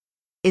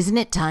Isn't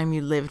it time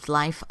you lived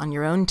life on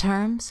your own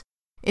terms?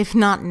 If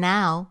not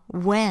now,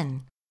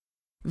 when?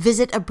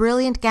 Visit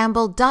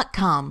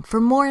abrilliantgamble.com for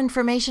more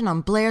information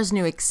on Blair's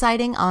new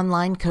exciting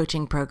online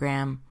coaching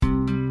program.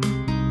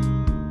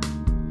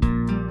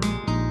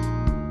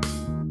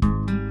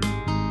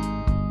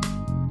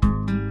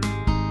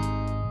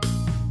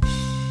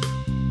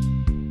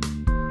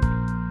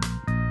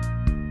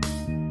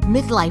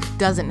 Midlife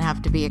doesn't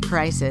have to be a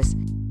crisis.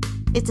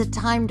 It's a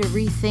time to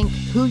rethink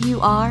who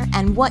you are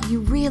and what you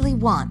really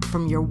want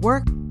from your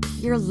work,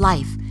 your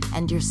life,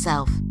 and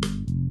yourself.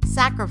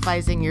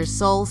 Sacrificing your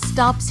soul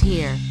stops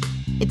here.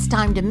 It's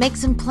time to make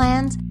some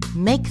plans,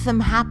 make them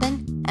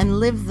happen, and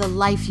live the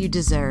life you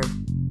deserve.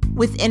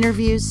 With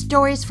interviews,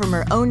 stories from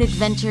her own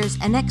adventures,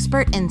 and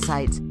expert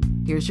insights,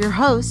 here's your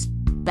host,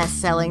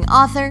 best-selling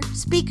author,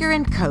 speaker,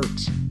 and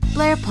coach,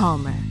 Blair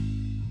Palmer.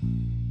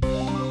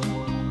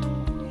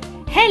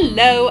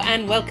 Hello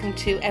and welcome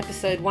to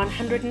episode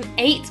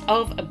 108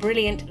 of A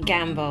Brilliant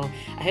Gamble.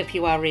 I hope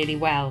you are really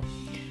well.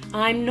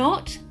 I'm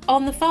not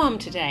on the farm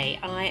today.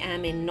 I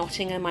am in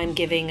Nottingham. I'm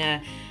giving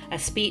a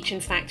speech,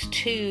 in fact,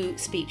 2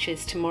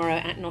 speeches tomorrow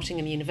at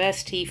Nottingham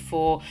University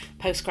for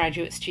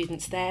postgraduate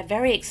students there.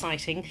 Very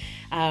exciting.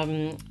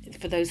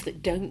 For those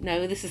that don't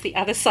know, this is the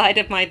other side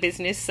of my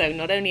business. So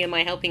not only am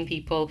I helping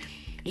people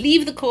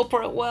leave the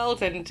corporate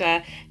world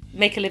and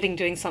make a living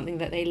doing something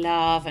that they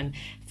love and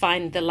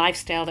find the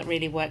lifestyle that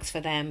really works for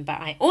them, but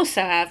I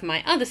also have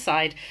my other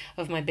side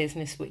of my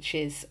business, which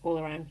is all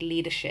around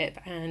leadership,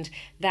 and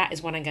that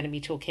is what I'm going to be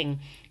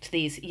talking to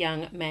these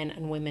young men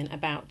and women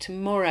about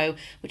tomorrow,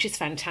 which is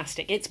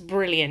fantastic. It's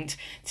brilliant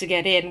to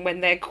get in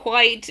when they're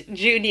quite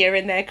junior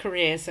in their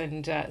careers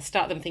and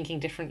start them thinking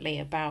differently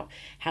about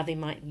how they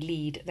might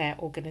lead their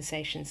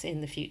organizations in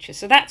the future.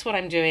 So that's what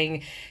I'm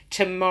doing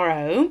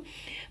tomorrow.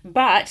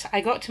 But I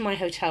got to my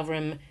hotel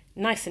room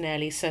nice and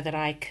early so that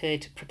I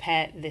could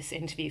prepare this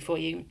interview for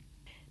you.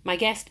 My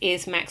guest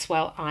is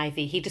Maxwell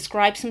Ivey. He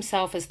describes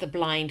himself as the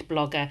blind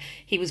blogger.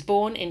 He was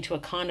born into a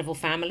carnival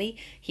family.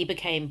 He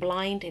became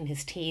blind in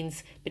his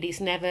teens, but he's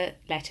never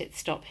let it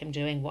stop him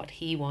doing what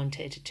he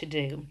wanted to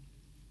do.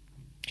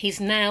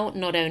 He's now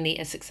not only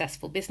a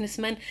successful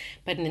businessman,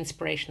 but an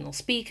inspirational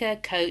speaker,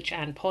 coach,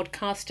 and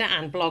podcaster,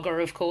 and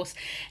blogger, of course,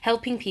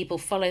 helping people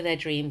follow their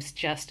dreams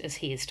just as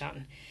he has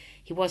done.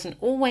 He wasn't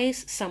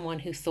always someone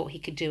who thought he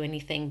could do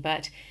anything,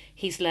 but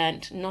he's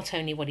learnt not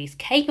only what he's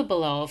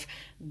capable of,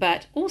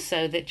 but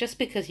also that just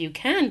because you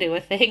can do a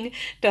thing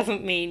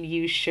doesn't mean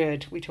you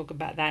should. We talk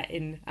about that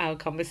in our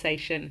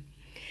conversation.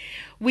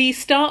 We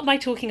start by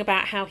talking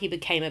about how he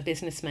became a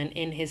businessman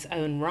in his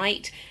own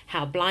right,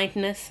 how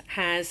blindness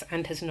has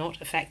and has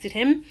not affected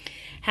him,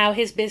 how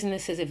his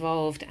business has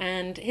evolved,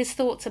 and his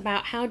thoughts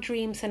about how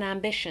dreams and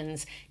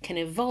ambitions can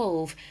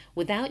evolve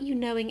without you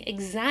knowing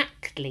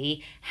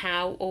exactly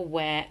how or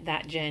where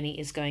that journey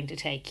is going to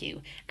take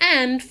you.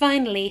 And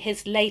finally,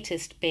 his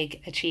latest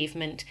big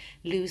achievement,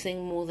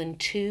 losing more than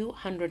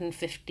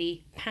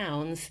 250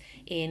 pounds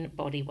in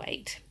body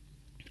weight.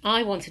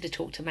 I wanted to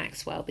talk to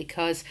Maxwell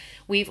because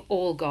we've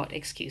all got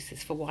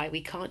excuses for why we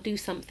can't do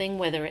something,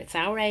 whether it's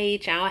our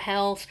age, our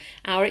health,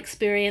 our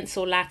experience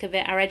or lack of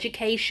it, our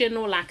education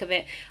or lack of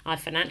it, our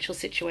financial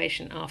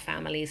situation, our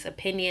family's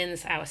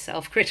opinions, our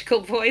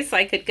self-critical voice.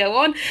 I could go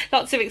on,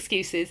 lots of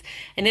excuses.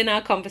 And in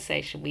our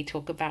conversation, we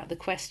talk about the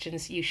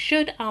questions you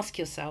should ask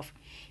yourself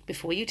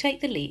before you take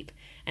the leap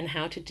and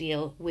how to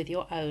deal with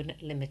your own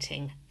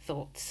limiting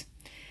thoughts.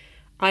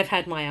 I've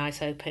had my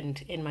eyes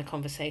opened in my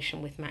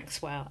conversation with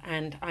Maxwell,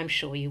 and I'm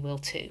sure you will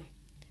too.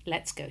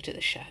 Let's go to the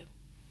show.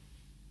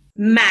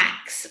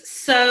 Max,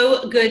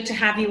 so good to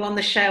have you on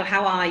the show.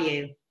 How are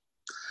you?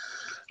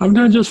 I'm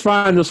doing just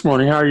fine this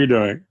morning. How are you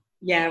doing?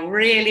 Yeah,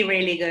 really,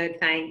 really good.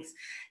 Thanks.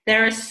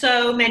 There are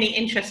so many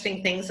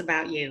interesting things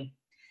about you,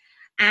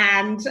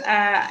 and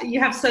you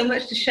have so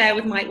much to share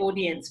with my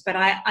audience, but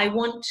I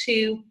want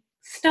to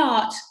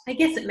start, I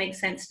guess it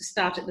makes sense to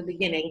start at the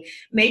beginning.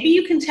 Maybe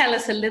you can tell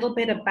us a little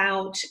bit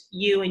about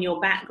you and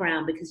your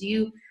background, because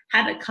you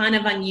had a kind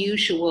of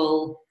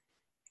unusual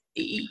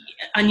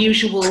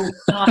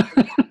start.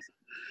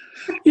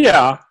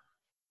 Yeah,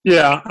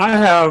 I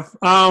have.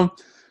 I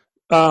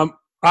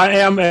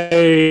am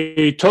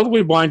a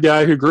totally blind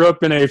guy who grew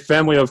up in a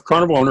family of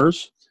carnival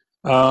owners.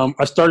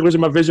 I started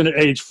losing my vision at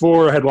age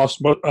 4. I had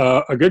lost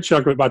a good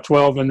chunk of it by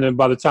 12, and then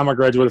by the time I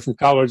graduated from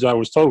college, I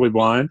was totally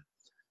blind.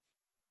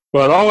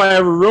 But all I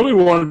ever really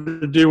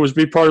wanted to do was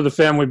be part of the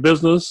family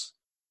business.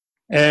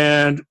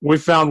 And we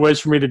found ways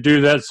for me to do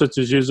that, such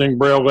as using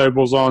braille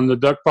labels on the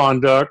duck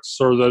pond ducks,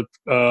 or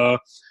the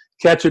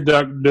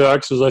catch-a-duck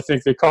ducks, as I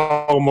think they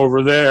call them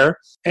over there.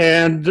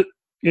 And,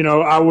 you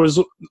know, I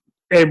was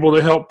able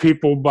to help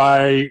people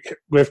by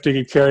lifting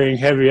and carrying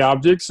heavy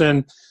objects,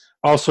 and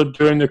also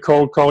doing the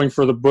cold calling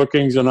for the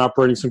bookings and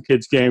operating some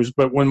kids' games.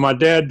 But when my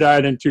dad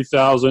died in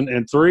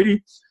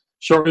 2003,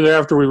 shortly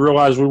thereafter, we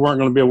realized we weren't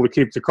going to be able to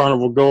keep the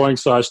carnival going,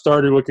 so I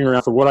started looking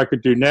around for what I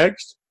could do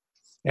next.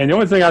 And the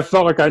only thing I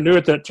felt like I knew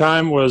at that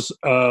time was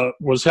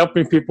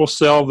helping people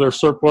sell their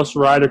surplus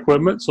ride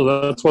equipment,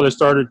 so that's what I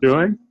started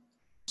doing.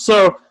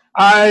 So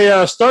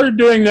I started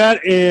doing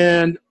that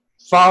and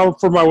filed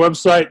for my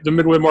website, the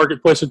Midway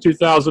Marketplace, in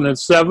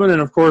 2007.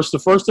 And of course, the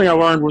first thing I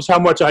learned was how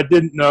much I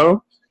didn't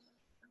know.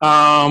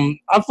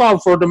 I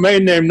filed for a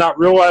domain name, not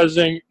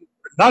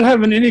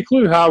having any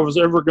clue how I was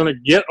ever going to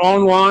get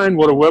online,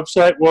 what a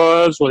website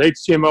was, what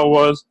HTML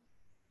was.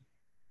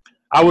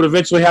 I would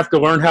eventually have to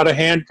learn how to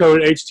hand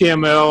code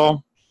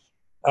HTML,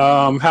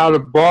 how to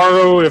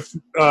borrow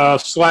 /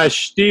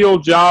 steal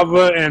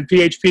Java and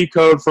PHP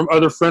code from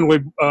other friendly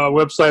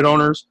website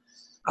owners,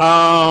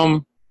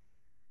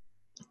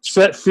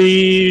 set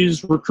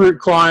fees, recruit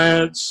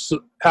clients,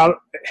 how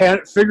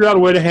to figure out a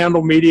way to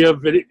handle media,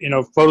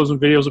 photos and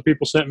videos that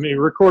people sent me,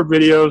 record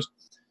videos.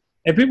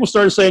 And people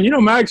started saying,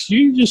 Max,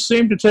 you just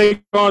seem to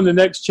take on the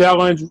next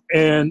challenge,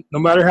 and no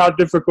matter how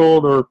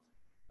difficult or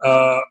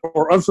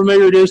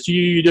unfamiliar it is to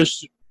you, you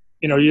just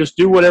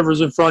do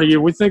whatever's in front of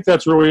you. We think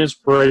that's really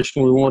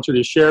inspirational. We want you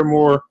to share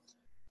more.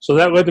 So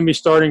that led to me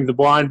starting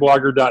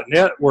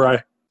theblindblogger.net, where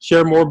I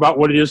share more about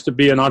what it is to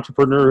be an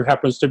entrepreneur who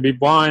happens to be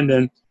blind.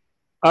 And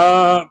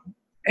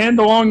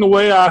along the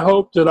way, I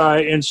hope that I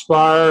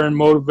inspire and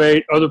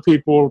motivate other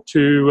people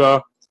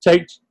to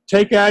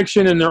take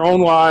action in their own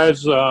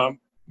lives,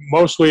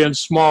 mostly in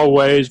small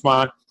ways.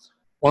 One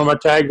of my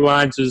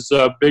taglines is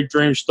big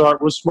dreams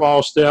start with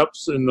small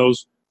steps, and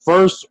those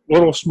first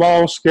little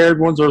small scared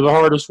ones are the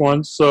hardest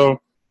ones.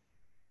 So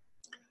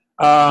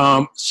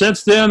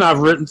since then, I've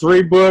written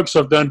 3 books.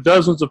 I've done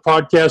dozens of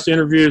podcast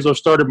interviews. I've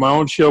started my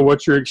own show,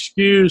 What's Your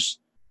Excuse?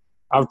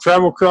 I've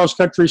traveled cross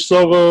country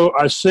solo.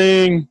 I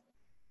sing,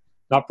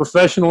 not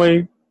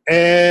professionally,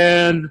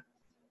 and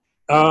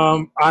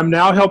I'm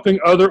now helping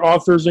other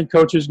authors and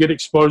coaches get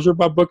exposure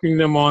by booking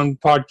them on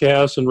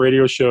podcasts and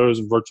radio shows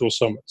and virtual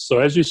summits. So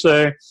as you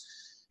say,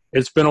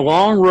 it's been a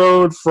long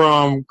road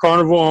from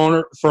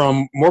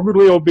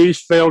morbidly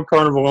obese, failed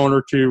carnival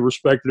owner to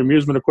respected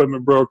amusement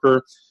equipment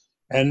broker,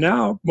 and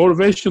now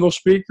motivational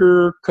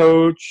speaker,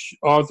 coach,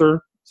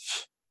 author.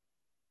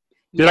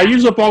 Did I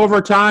use up all of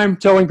our time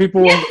telling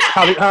people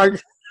how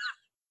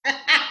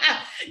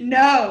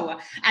No.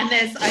 And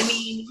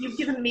you've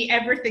given me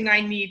everything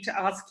I need to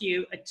ask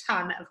you a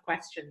ton of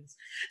questions.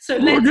 So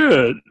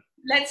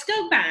let's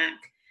go back.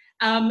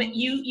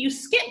 You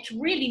skipped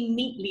really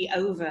neatly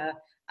over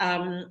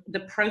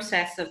the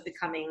process of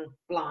becoming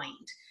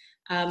blind.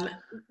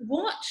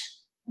 What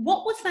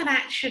was that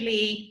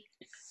actually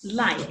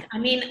like? I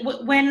mean,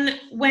 when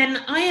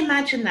I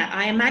imagine that,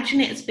 I imagine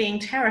it as being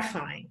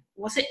terrifying.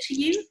 Was it to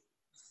you?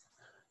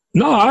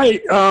 No,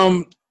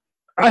 I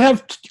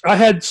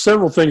had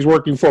several things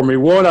working for me.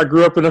 One, I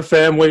grew up in a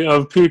family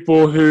of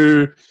people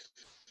who,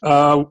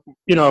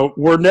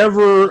 were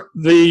never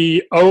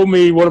the, oh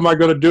me, what am I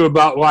going to do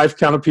about life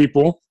kind of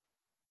people.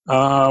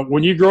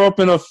 When you grow up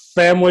in a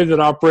family that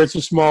operates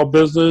a small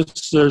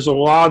business, there's a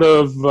lot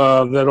of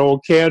that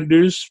old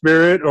can-do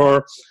spirit,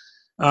 or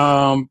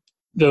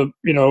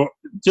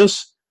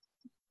just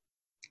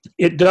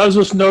it does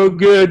us no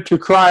good to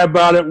cry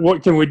about it.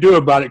 What can we do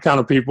about it kind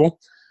of people.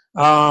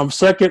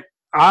 Second,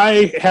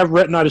 I have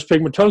retinitis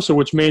pigmentosa,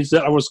 which means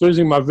that I was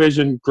losing my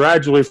vision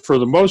gradually for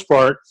the most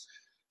part.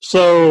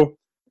 So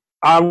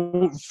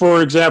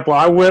for example,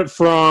 I went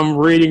from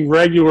reading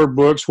regular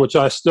books, which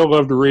I still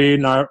love to read,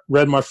 and I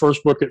read my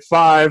first book at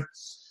 5,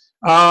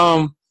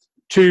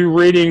 to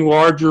reading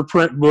larger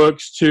print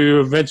books,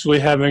 to eventually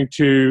having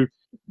to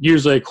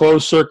use a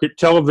closed circuit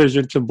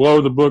television to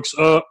blow the books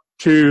up,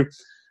 to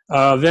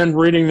then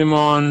reading them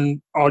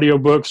on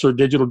audiobooks or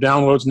digital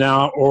downloads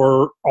now,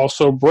 or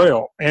also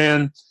Braille.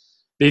 And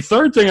the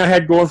third thing I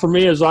had going for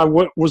me is I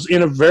was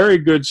in a very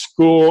good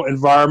school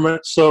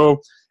environment.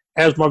 So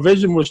as my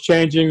vision was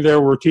changing,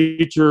 there were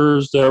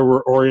teachers, there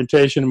were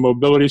orientation and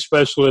mobility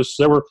specialists,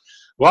 there were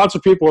lots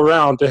of people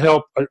around to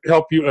help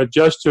you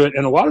adjust to it.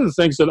 And a lot of the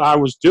things that I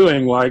was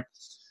doing, like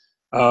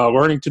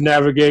learning to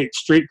navigate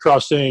street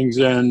crossings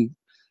and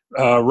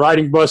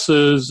riding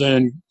buses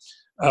and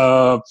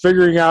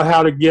figuring out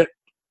how to get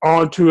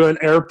onto an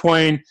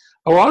airplane,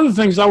 a lot of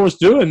the things I was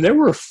doing, they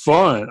were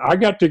fun. I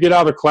got to get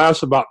out of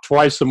class about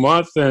twice a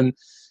month and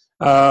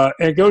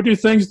go do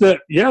things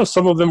that,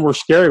 some of them were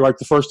scary. Like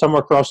the first time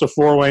I crossed a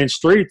 4-lane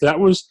street, that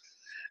was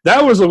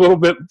a little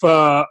bit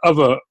of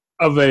a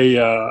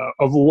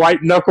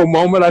white knuckle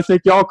moment, I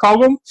think y'all call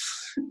them.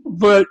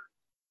 But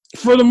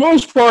for the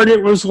most part,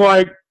 it was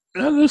like,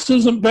 this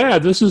isn't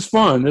bad. This is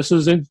fun. This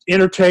is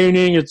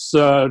entertaining. It's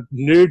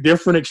new,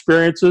 different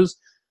experiences.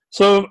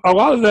 So a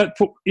lot of that,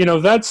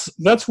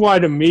 that's why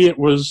to me it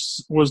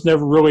was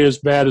never really as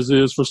bad as it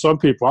is for some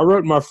people. I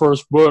wrote my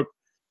first book,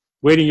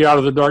 Leading You Out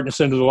of the Darkness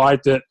into the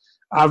Light, that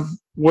I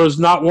was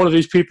not one of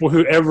these people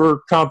who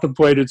ever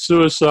contemplated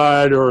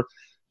suicide or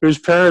whose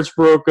parents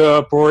broke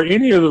up or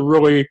any of the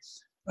really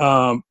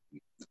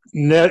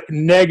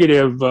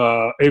negative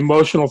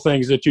emotional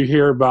things that you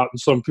hear about in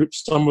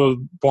some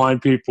of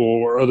blind people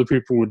or other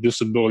people with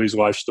disabilities'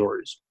 life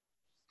stories.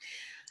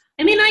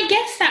 I mean, I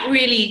guess that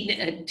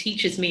really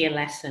teaches me a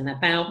lesson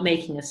about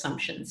making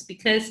assumptions,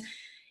 because,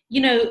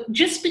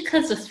 just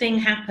because a thing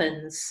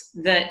happens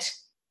that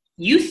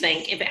you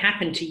think if it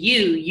happened to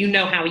you, you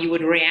know how you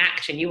would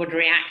react, and you would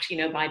react,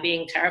 by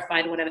being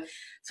terrified or whatever.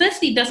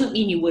 Firstly, it doesn't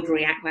mean you would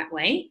react that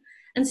way.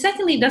 And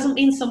secondly, it doesn't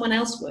mean someone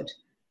else would.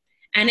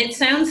 And it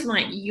sounds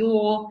like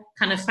your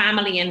kind of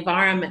family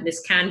environment, this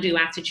can-do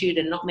attitude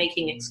and not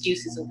making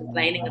excuses and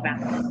complaining about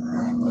it,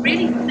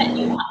 really set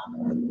you up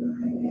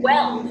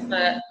well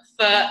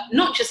for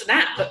not just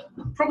that, but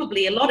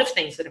probably a lot of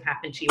things that have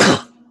happened to you.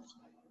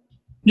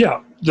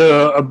 Yeah,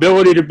 the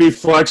ability to be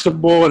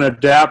flexible and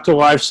adapt to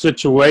life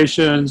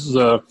situations,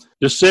 the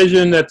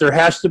decision that there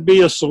has to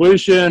be a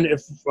solution.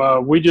 If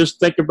we just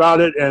think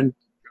about it and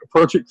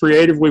approach it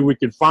creatively, we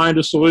can find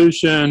a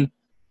solution.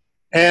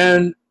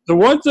 And the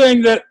one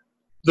thing that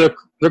the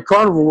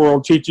carnival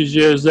world teaches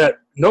you is that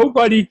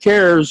nobody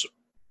cares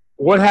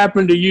what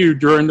happened to you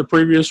during the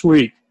previous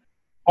week.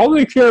 All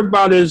they care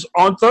about is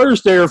on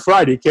Thursday or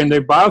Friday, can they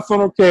buy a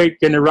funnel cake?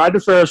 Can they ride the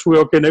Ferris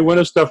wheel? Can they win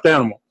a stuffed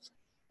animal?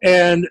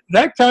 And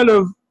that kind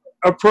of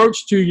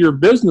approach to your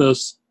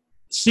business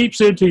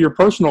seeps into your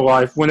personal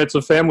life when it's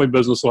a family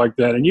business like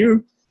that. And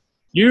you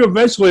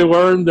eventually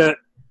learn that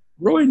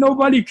really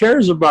nobody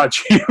cares about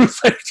you.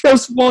 They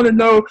just want to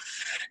know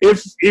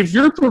if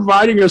you're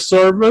providing a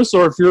service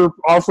or if you're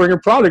offering a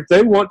product,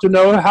 they want to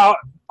know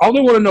all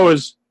they want to know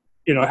is,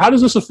 how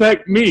does this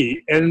affect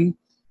me? And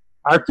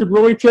I could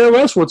really care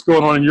less what's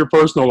going on in your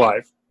personal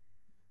life.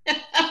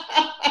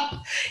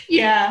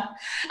 Yeah,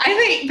 I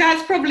think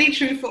that's probably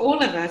true for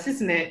all of us,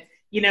 isn't it?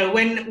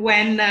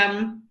 When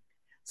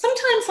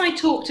sometimes I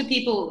talk to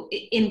people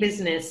in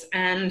business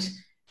and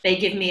they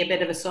give me a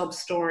bit of a sob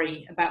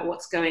story about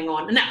what's going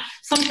on. Now,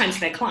 sometimes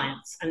they're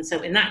clients, and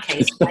so in that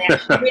case, I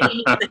actually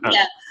really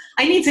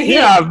need to hear.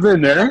 Yeah, I've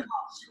been there.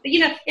 But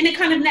in a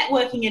kind of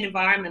networking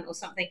environment or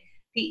something,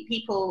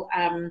 people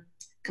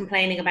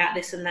complaining about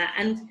this and that,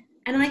 and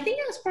I think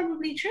that's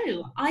probably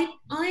true. I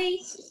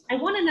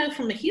want to know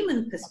from a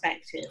human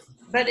perspective,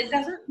 but it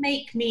doesn't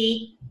make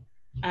me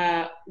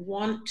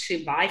want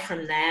to buy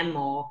from them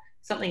or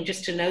something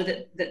just to know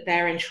that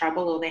they're in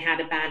trouble or they had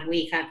a bad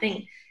week. I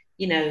think,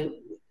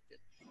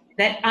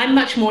 that I'm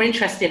much more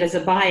interested as a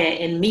buyer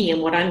in me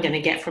and what I'm going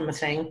to get from a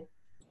thing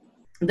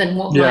than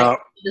what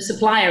the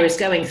supplier is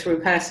going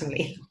through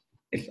personally.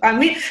 I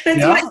mean, that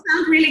might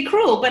sound really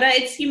cruel, but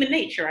it's human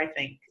nature, I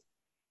think.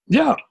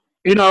 Yeah.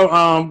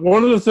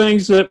 One of the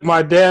things that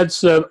my dad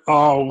said a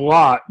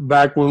lot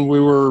back when we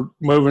were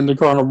moving to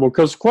Carnival,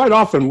 because quite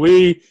often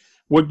we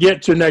would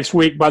get to next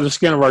week by the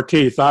skin of our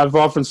teeth. I've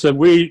often said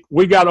we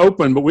got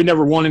open, but we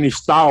never won any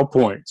style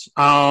points.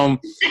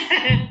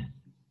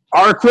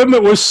 Our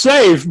equipment was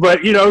safe, but,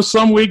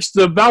 some weeks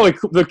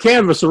the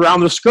canvas around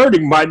the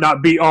skirting might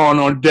not be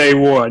on day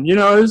one.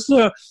 It's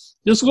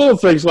just little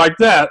things like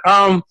that.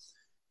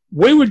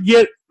 We would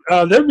get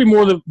there'd be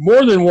more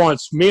than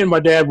once me and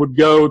my dad would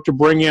go to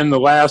bring in the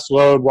last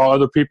load while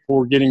other people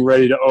were getting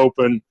ready to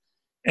open,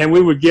 and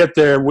we would get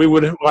there. We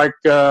would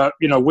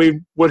we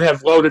would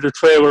have loaded a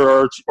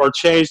trailer or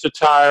changed a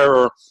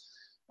tire,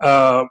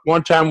 or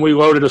one time we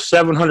loaded a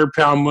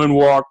 700-pound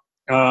moonwalk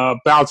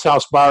bounce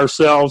house by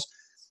ourselves.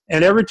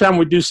 And every time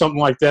we do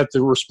something like that,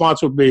 the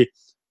response would be,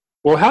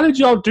 "Well, how did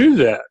y'all do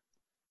that?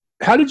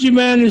 How did you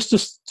manage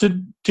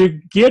to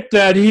get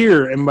that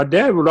here?" And my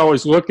dad would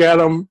always look at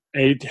them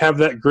and he'd have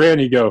that grin.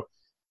 He'd go,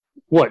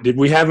 "What, did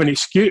we have an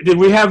excuse? Did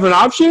we have an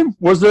option?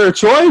 Was there a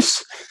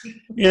choice?"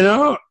 And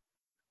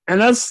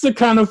that's the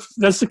kind of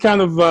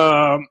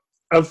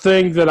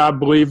thing that I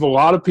believe a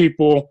lot of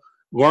people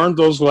learned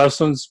those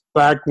lessons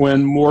back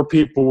when more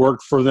people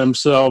worked for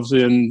themselves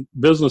in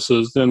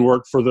businesses than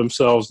work for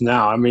themselves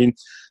now. I mean,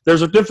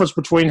 there's a difference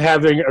between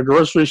having a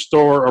grocery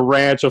store, a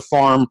ranch, a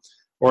farm,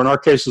 or in our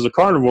case, as a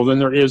carnival, than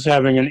there is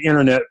having an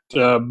internet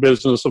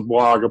business, a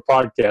blog, a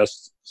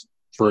podcast,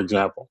 for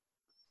example.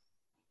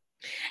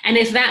 And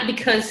is that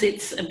because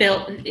it's a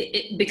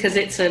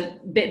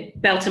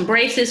bit belt and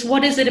braces?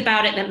 What is it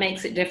about it that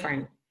makes it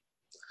different?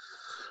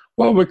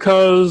 Well,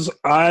 because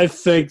I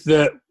think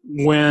that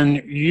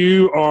when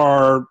you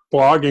are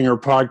blogging or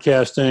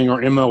podcasting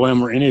or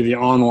MLM or any of the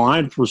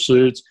online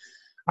pursuits,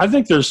 I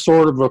think there's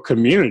sort of a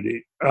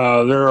community.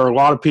 There are a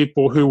lot of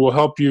people who will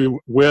help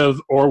you with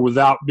or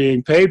without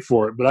being paid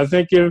for it. But I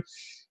think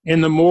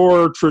in the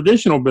more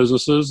traditional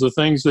businesses, the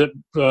things that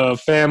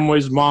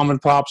families, mom and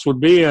pops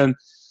would be in,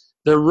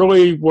 there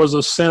really was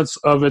a sense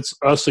of it's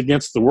us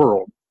against the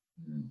world.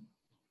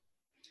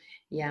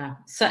 Yeah,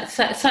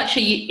 such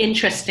an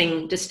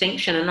interesting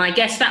distinction. And I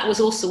guess that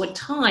was also a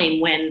time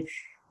when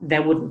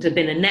there wouldn't have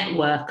been a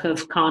network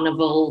of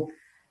carnival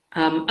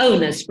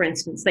owners, for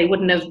instance. They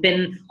wouldn't have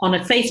been on a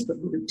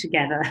Facebook group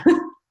together.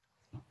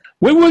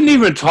 We wouldn't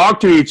even talk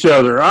to each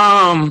other.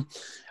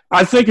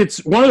 I think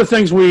it's one of the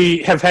things we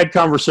have had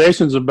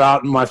conversations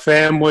about in my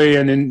family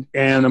and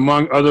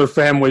among other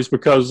families,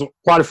 because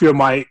quite a few of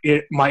my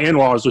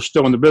in-laws are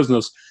still in the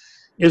business,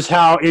 is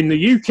how in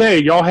the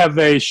UK, y'all have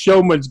a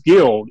showman's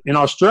guild. In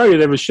Australia,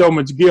 they have a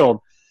showman's guild.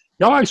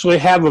 Y'all actually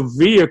have a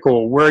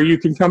vehicle where you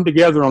can come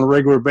together on a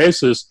regular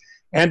basis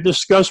and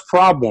discuss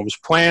problems,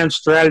 plan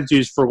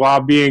strategies for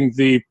lobbying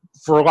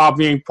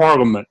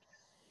Parliament.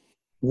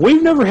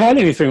 we've never had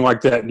anything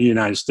like that in the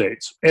United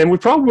States, and we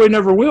probably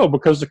never will,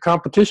 because the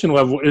competition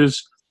level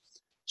is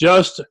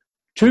just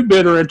too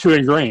bitter and too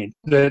ingrained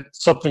that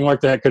something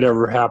like that could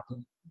ever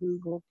happen.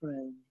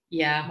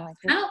 Yeah.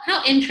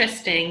 How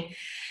interesting.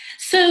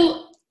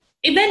 So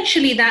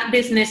eventually that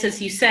business,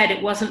 as you said,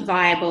 it wasn't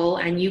viable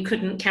and you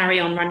couldn't carry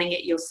on running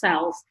it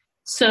yourself.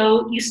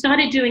 So you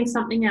started doing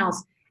something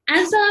else.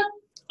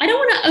 I don't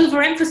want to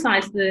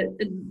overemphasize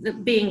the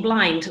being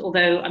blind,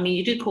 although, I mean,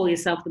 you do call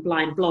yourself the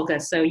blind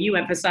blogger, so you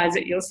emphasize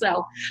it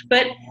yourself.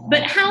 But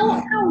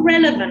how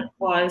relevant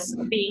was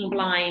being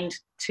blind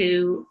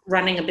to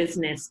running a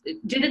business?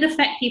 Did it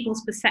affect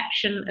people's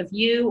perception of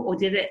you, or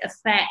did it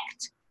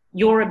affect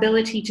your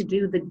ability to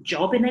do the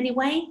job in any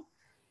way?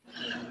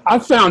 I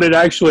found it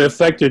actually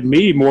affected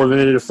me more than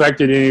it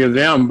affected any of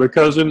them,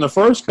 because in the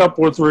first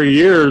couple or 3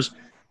 years,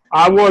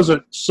 I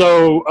wasn't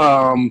so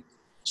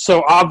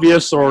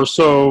obvious or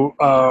so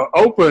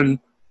open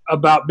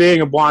about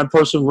being a blind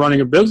person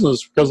running a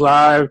business, because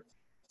I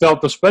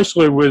felt,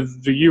 especially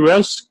with the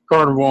U.S.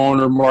 carnival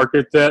owner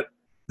market, that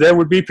there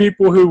would be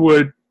people who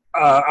would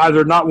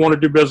either not want to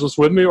do business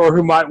with me, or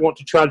who might want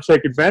to try to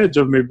take advantage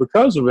of me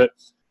because of it.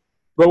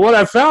 But what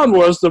I found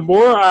was, the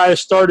more I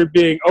started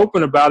being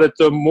open about it,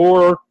 the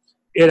more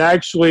it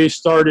actually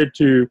started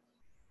to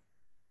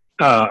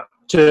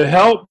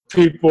help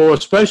people,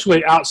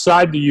 especially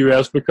outside the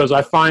U.S., because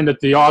I find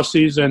that the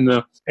Aussies and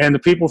the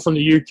people from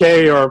the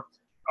U.K. are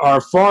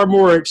far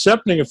more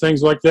accepting of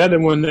things like that.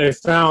 And when they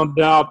found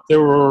out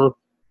there were,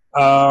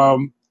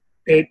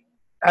 it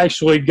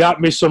actually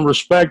got me some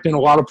respect in a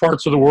lot of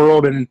parts of the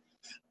world, and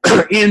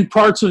in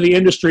parts of the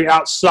industry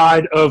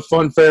outside of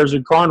fun fairs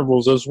and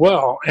carnivals as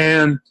well.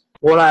 And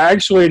what I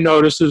actually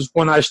noticed is,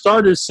 when I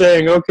started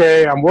saying,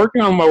 okay, I'm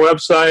working on my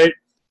website,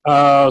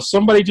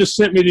 somebody just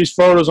sent me these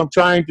photos, I'm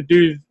trying to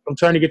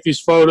get these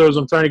photos,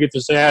 I'm trying to get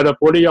this ad up,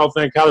 what do y'all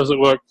think, how does it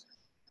look?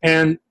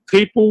 And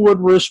people would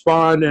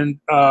respond, and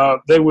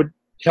they would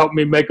help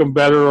me make them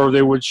better, or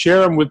they would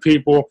share them with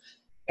people.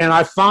 And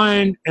I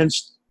found, and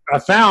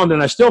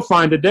I still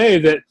find today,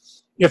 that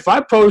if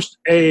I post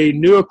a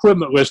new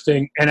equipment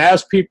listing and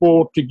ask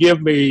people to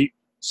give me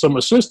some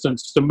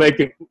assistance to make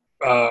it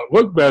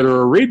look better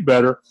or read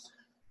better,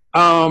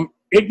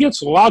 it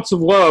gets lots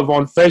of love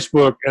on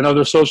Facebook and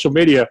other social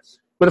media.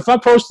 But if I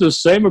post the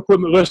same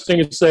equipment listing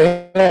and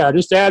say, hey, I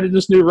just added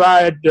this new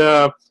ride,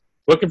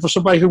 looking for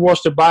somebody who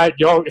wants to buy it,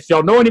 if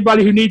y'all know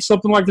anybody who needs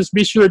something like this,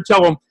 be sure to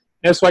tell them.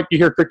 And it's like you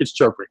hear crickets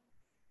chirping.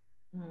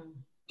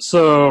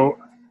 So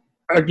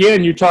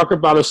again, you talk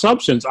about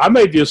assumptions. I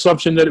made the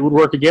assumption that it would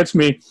work against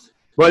me,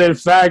 but in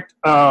fact,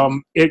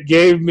 it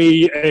gave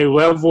me a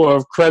level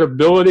of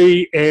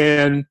credibility,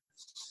 and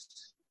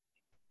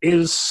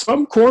in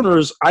some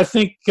corners, I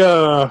think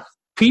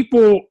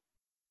people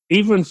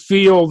even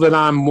feel that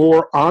I'm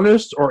more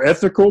honest or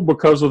ethical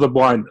because of the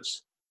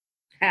blindness.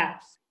 Yeah.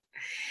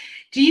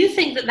 Do you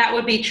think that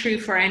would be true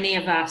for any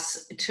of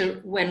us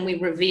when we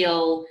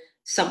reveal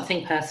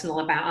something personal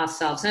about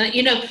ourselves? And,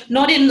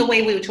 not in the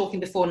way we were talking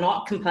before,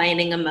 not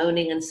complaining and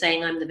moaning and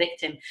saying I'm the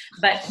victim,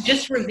 but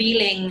just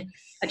revealing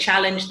a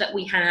challenge that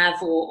we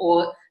have,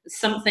 or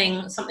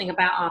something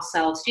about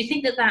ourselves. Do you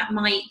think that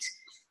might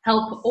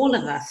help all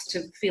of us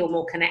to feel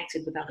more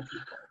connected with other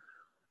people?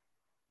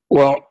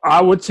 Well,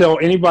 I would tell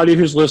anybody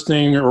who's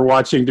listening or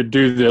watching to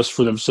do this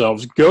for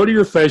themselves. Go to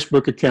your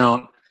Facebook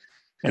account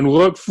and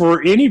look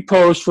for any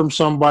post from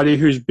somebody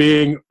who's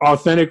being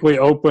authentically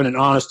open and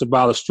honest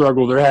about a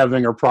struggle they're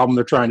having or problem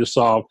they're trying to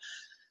solve.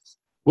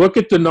 Look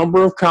at the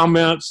number of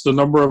comments, the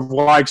number of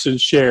likes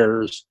and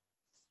shares,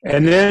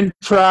 and then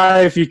try,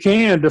 if you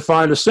can, to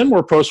find a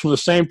similar post from the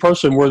same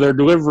person where they're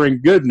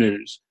delivering good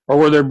news or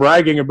where they're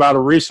bragging about a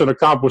recent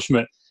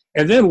accomplishment,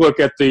 and then look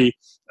at the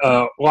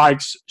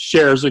likes,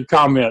 shares, and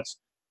comments.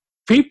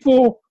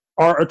 People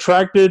are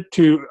attracted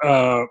to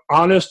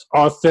honest,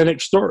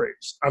 authentic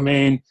stories. I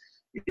mean,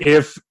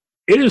 if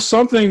it is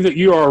something that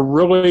you are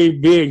really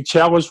being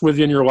challenged with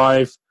in your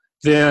life,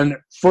 then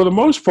for the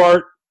most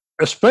part,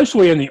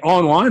 especially in the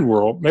online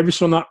world,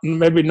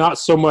 maybe not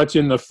so much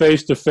in the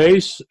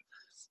face-to-face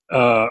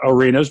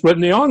arenas, but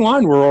in the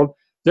online world,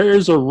 there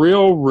is a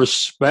real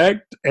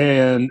respect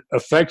and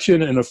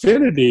affection and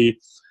affinity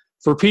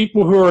for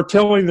people who are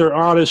telling their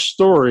honest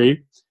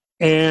story,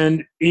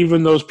 and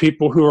even those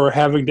people who are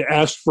having to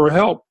ask for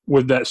help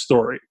with that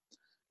story.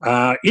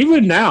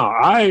 Even now,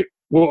 I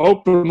will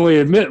openly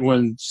admit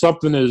when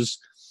something is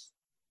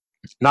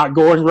not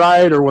going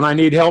right, or when I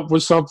need help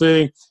with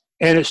something,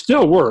 and it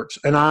still works.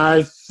 And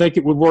I think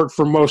it would work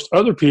for most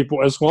other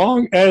people as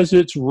long as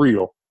it's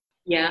real.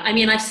 Yeah, I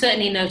mean, I've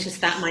certainly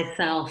noticed that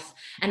myself.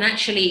 And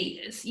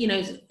actually,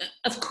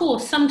 of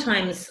course,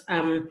 sometimes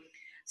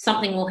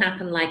something will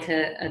happen, like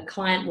a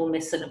client will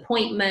miss an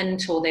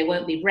appointment, or they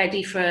won't be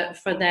ready for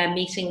their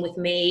meeting with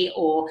me,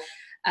 or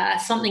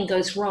something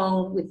goes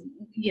wrong with,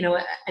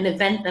 an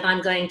event that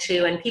I'm going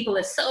to, and people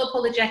are so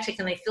apologetic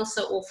and they feel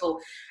so awful.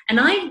 And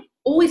I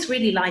always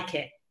really like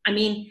it. I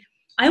mean,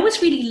 I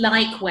always really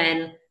like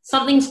when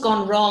something's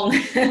gone wrong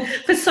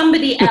for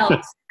somebody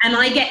else and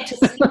I get to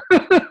see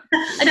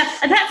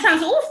that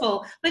sounds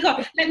awful. My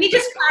God, let me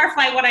just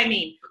clarify what I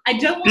mean. I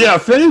don't want. Yeah,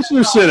 finish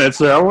the sentence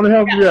there. I want to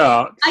help you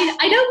out.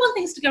 I don't want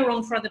things to go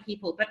wrong for other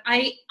people, but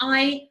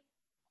I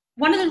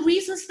one of the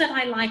reasons that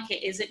I like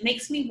it is it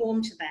makes me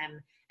warm to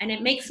them, and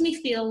it makes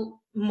me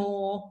feel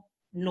more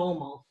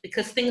normal,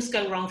 because things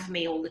go wrong for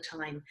me all the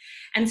time.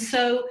 And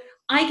so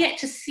I get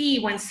to see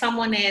when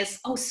someone is,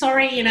 oh,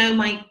 sorry, you know,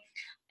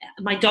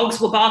 my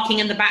dogs were barking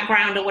in the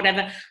background or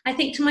whatever. I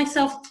think to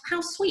myself,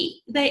 how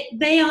sweet.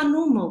 They are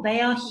normal,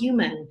 they are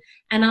human,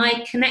 and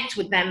I connect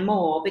with them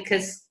more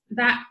because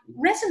that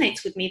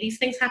resonates with me. These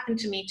things happen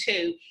to me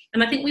too.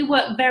 And I think we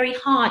work very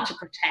hard to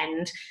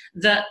pretend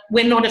that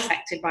we're not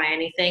affected by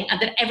anything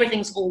and that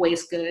everything's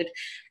always good.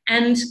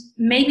 And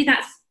maybe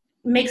that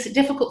makes it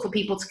difficult for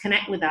people to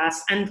connect with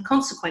us and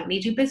consequently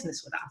do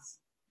business with us.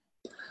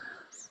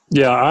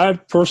 Yeah, I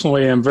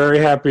personally am very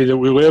happy that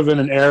we live in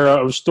an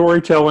era of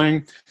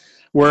storytelling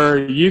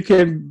where you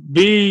can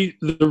be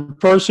the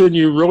person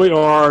you really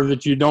are,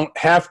 that you don't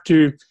have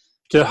to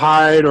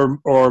hide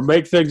or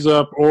make things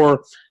up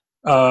or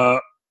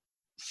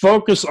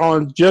focus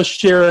on just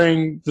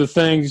sharing the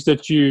things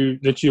that you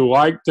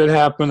like that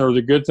happen or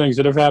the good things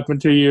that have happened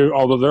to you.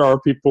 Although there are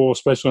people,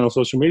 especially on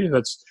social media,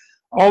 that's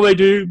all they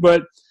do.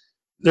 But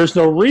there's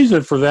no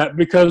reason for that,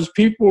 because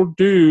people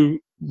do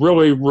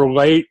really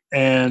relate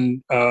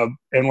and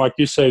like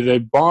you say, they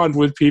bond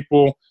with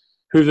people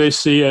who they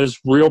see as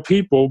real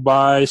people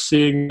by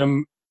seeing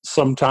them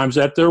sometimes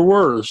at their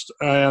worst.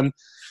 And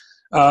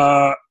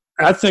I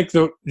think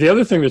the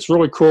other thing that's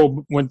really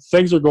cool when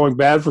things are going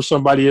bad for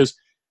somebody is,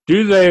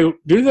 do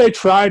they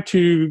try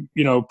to,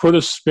 you know, put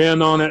a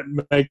spin on it,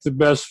 make the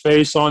best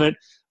face on it,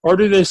 or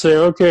do they say,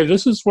 okay,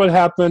 this is what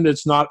happened,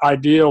 it's not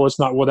ideal, it's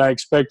not what I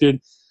expected,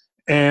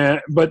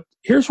 but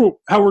here's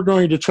how we're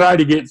going to try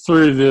to get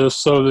through this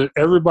so that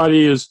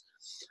everybody is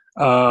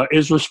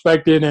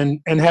respected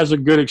and has a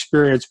good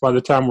experience by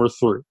the time we're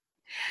through.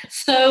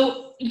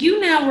 So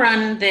you now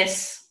run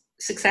this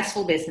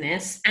successful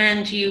business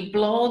and you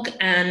blog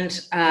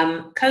and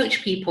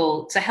coach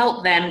people to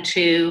help them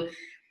to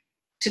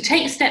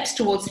take steps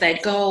towards their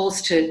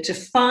goals, to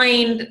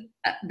find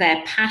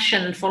their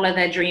passion, follow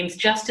their dreams,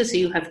 just as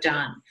you have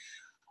done.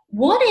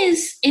 What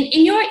is,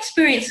 in your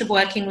experience of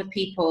working with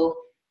people,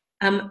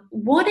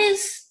 what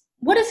is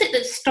it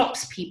that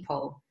stops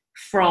people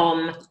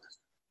from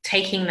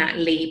taking that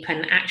leap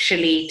and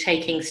actually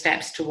taking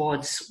steps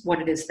towards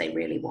what it is they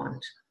really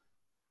want?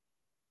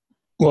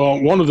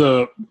 Well, one of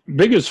the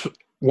biggest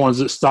ones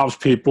that stops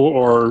people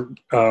or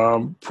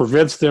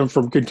prevents them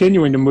from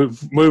continuing to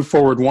move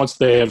forward once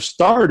they have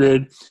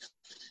started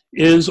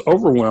is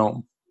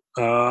overwhelm.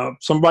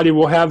 Somebody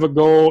will have a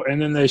goal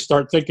and then they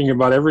start thinking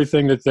about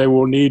everything that they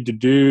will need to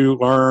do,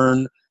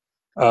 learn,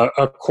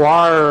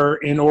 acquire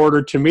in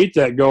order to meet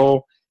that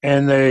goal,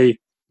 and they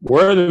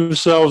wear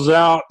themselves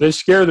out. They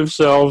scare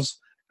themselves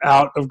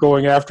out of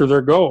going after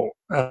their goal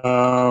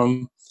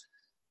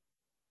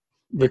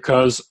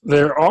because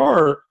there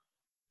are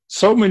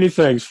so many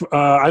things.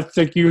 I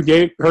think you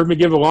heard me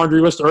give a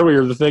laundry list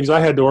earlier of the things I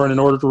had to learn in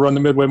order to run the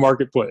Midway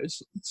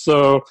Marketplace.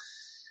 So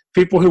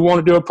people who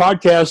want to do a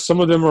podcast, some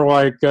of them are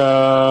like,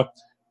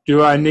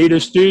 do I need a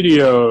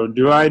studio?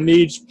 Do I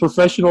need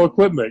professional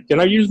equipment? Can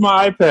I use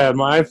my iPad,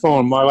 my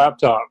iPhone, my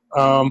laptop?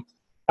 How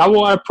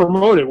will I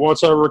promote it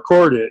once I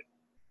record it?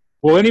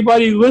 Will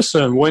anybody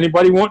listen? Will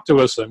anybody want to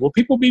listen? Will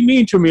people be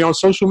mean to me on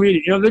social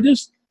media? You know, they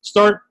just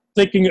start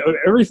thinking of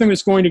everything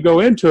that's going to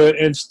go into it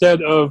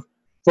instead of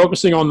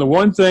focusing on the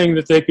one thing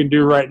that they can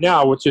do right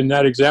now, which in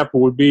that example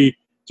would be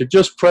to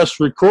just press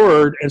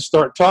record and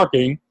start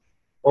talking,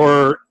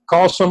 or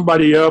call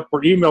somebody up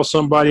or email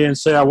somebody and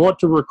say, I want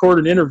to record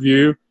an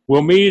interview.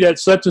 We'll meet at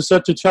such and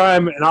such a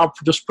time, and I'll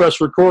just press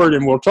record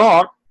and we'll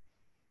talk.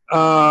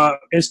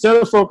 Instead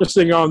of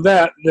focusing on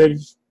that,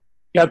 they've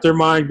got their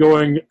mind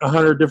going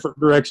 100 different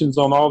directions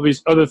on all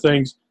these other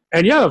things.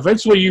 And yeah,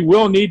 eventually you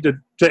will need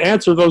to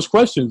answer those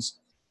questions,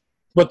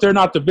 but they're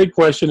not the big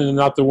question and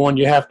not the one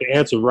you have to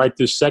answer right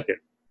this second.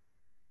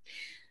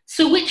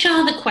 So which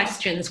are the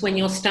questions when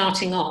you're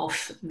starting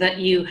off that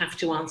you have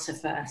to answer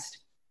first?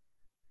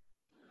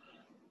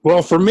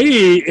 Well, for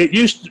me,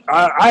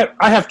 I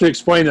have to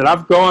explain that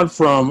I've gone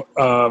from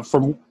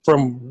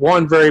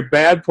one very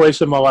bad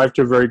place in my life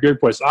to a very good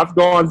place. I've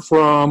gone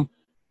from,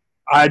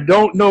 I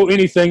don't know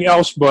anything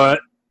else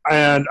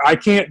and I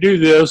can't do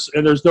this,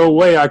 and there's no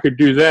way I could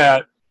do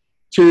that,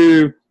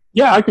 to,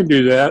 yeah, I can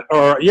do that,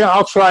 or yeah,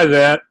 I'll try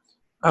that.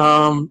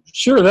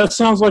 Sure, that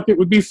sounds like it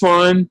would be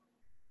fun,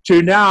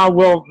 to now,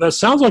 well, that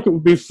sounds like it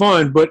would be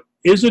fun, but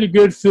is it a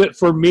good fit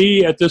for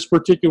me at this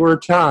particular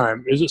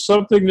time? Is it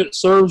something that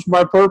serves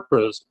my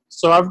purpose?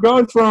 So I've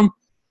gone from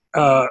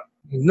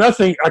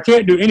nothing, I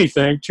can't do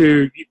anything,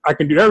 to I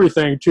can do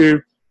everything,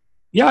 to,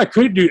 yeah, I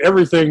could do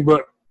everything,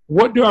 but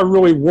what do I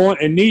really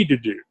want and need to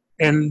do?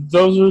 And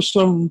those are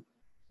some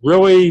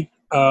really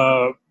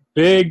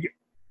big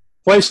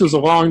places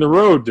along the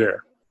road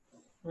there.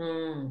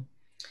 Mm.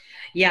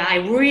 Yeah, I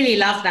really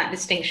love that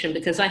distinction,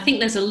 because I think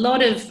there's a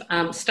lot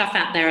of stuff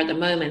out there at the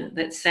moment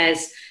that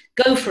says,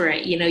 go for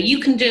it. You know, you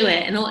can do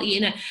it. And all,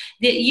 you know,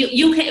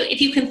 you can,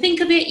 if you can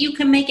think of it, you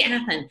can make it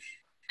happen,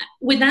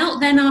 without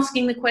then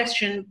asking the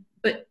question,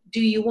 but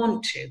do you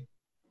want to?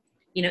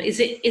 You know, is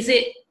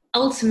it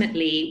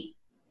ultimately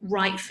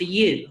right for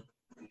you?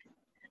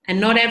 And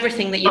not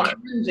everything that you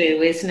can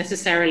do is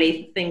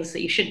necessarily things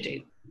that you should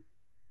do.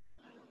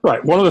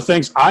 Right. One of the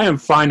things I am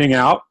finding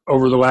out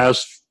over the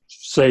last,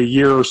 say,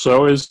 year or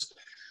so is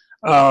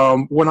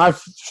when I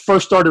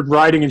first started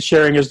writing and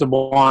sharing as the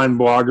blind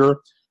blogger,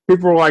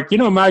 people were like, you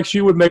know, Max,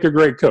 you would make a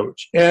great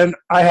coach. And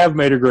I have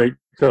made a great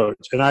coach.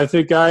 And I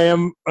think I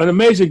am an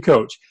amazing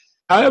coach.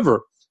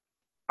 However,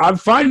 I'm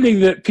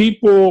finding that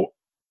people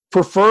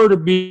prefer to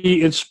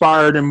be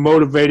inspired and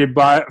motivated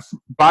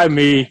by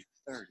me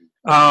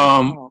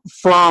from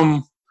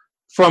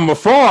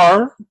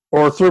afar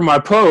or through my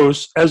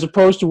posts, as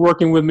opposed to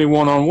working with me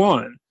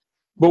one-on-one.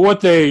 But what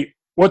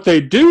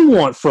they do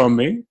want from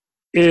me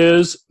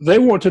is they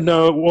want to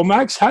know, well,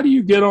 Max, how do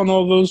you get on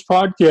all those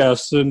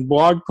podcasts and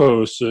blog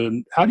posts,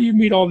 and how do you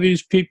meet all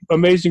these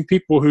amazing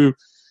people who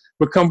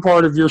become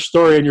part of your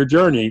story and your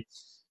journey?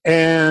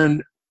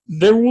 And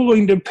they're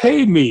willing to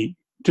pay me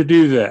to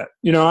do that.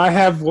 You know, I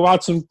have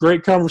lots of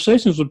great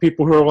conversations with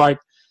people who are like,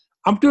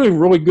 I'm doing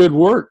really good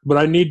work, but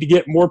I need to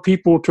get more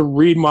people to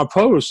read my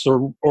posts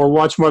or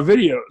watch my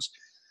videos.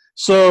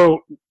 So,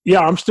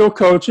 yeah, I'm still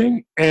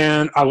coaching,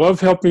 and I love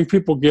helping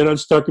people get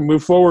unstuck and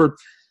move forward.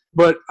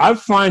 But I'm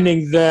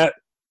finding that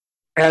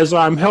as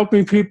I'm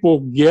helping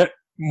people get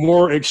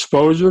more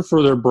exposure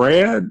for their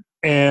brand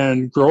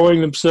and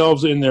growing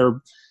themselves in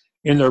their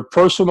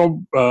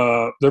personal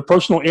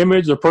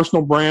image, their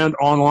personal brand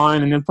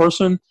online and in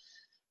person,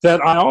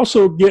 that I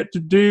also get to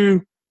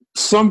do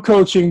some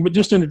coaching, but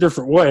just in a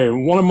different way.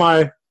 One of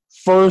my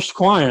first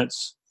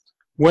clients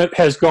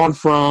has gone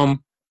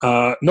from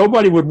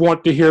nobody would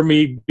want to hear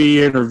me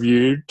be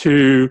interviewed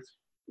to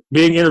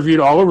being interviewed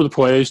all over the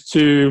place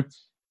to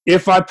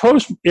if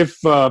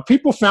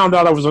people found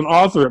out I was an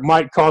author, it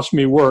might cost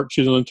me work.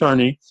 She's an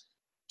attorney.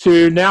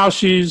 To now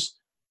she's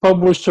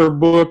published her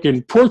book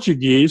in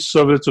Portuguese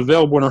so that it's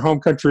available in her home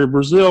country of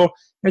Brazil,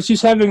 and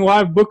she's having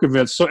live book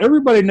events. So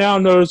everybody now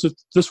knows that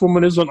this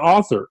woman is an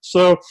author.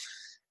 So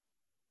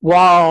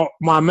while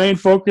my main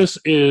focus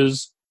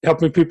is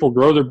helping people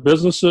grow their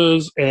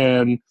businesses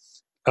and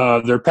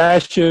their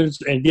passions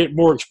and get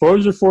more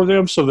exposure for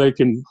them so they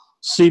can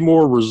see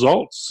more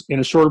results in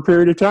a shorter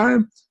period of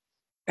time,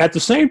 at the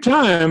same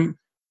time,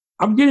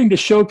 I'm getting to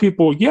show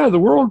people, yeah, the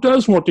world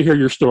does want to hear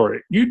your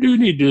story. You do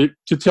need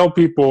to tell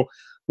people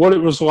what it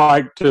was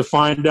like to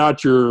find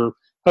out your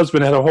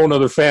husband had a whole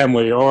other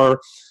family, or,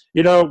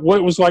 you know, what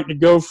it was like to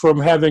go from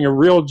having a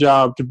real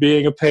job to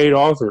being a paid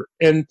author.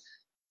 And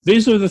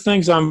these are the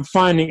things I'm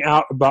finding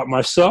out about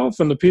myself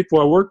and the people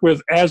I work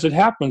with as it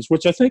happens,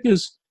 which I think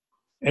is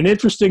an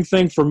interesting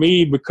thing for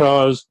me,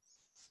 because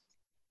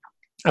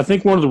I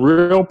think one of the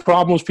real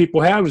problems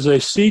people have is they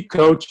see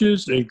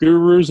coaches and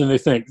gurus and they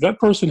think that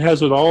person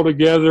has it all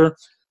together.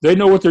 They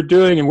know what they're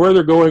doing and where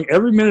they're going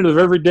every minute of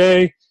every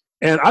day.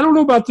 And I don't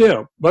know about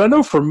them, but I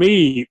know for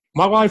me,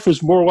 my life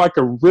is more like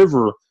a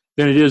river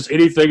than it is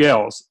anything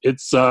else.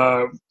 It's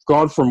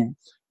gone from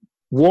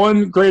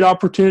one great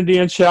opportunity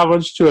and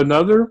challenge to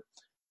another.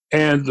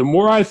 And the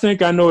more I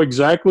think I know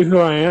exactly who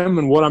I am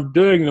and what I'm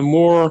doing, the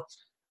more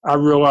I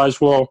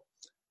realize, well,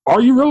 are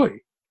you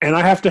really? And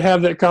I have to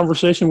have that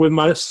conversation with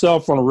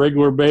myself on a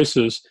regular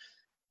basis.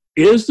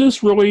 Is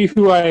this really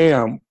who I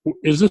am?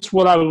 Is this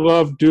what I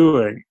love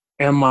doing?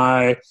 Am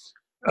I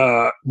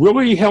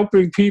really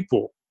helping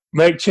people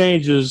make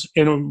changes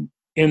in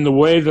the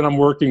way that I'm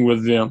working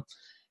with them?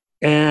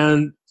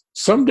 And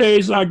some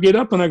days I get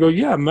up and I go,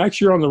 yeah,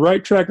 Max, you're on the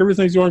right track.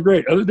 Everything's going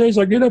great. Other days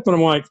I get up and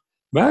I'm like,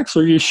 Max,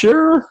 are you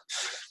sure?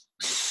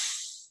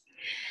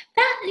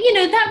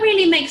 That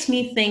really makes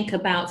me think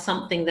about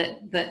something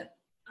that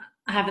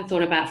I haven't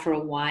thought about for a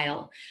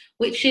while,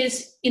 which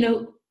is,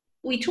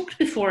 we talked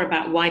before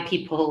about why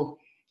people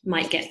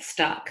might get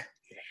stuck.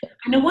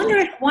 And I wonder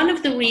if one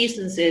of the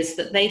reasons is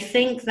that they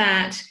think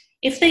that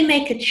if they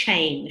make a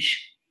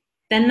change,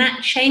 then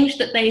that change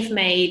that they've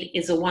made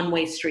is a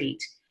one-way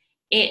street.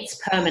 It's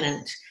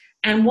permanent.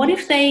 And what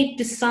if they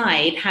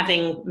decide,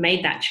 having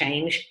made that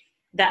change,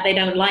 that they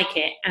don't like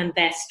it and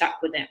they're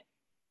stuck with it?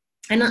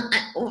 And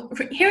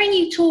hearing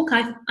you talk,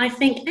 I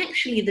think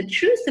actually the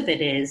truth of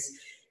it is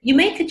you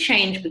make a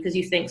change because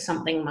you think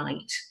something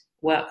might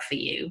work for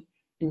you,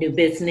 a new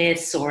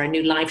business or a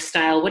new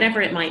lifestyle,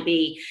 whatever it might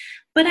be.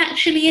 But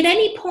actually at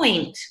any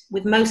point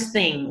with most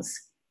things,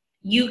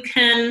 you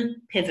can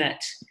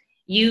pivot,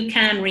 you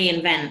can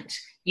reinvent,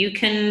 you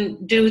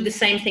can do the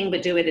same thing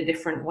but do it a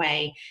different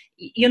way.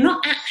 You're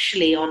not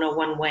actually on a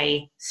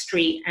one-way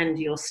street and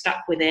you're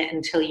stuck with it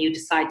until you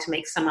decide to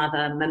make some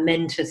other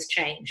momentous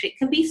change. It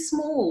can be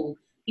small,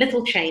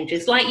 little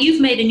changes like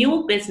you've made in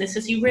your business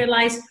as you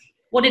realize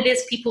what it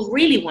is people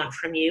really want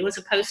from you as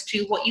opposed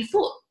to what you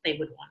thought they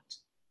would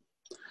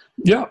want.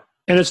 Yeah.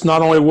 And it's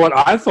not only what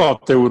I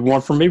thought they would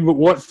want from me, but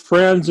what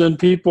friends and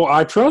people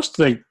I trust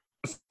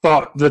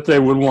thought that they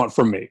would want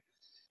from me.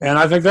 And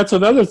I think that's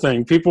another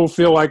thing. People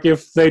feel like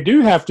if they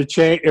do have to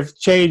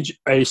change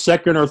a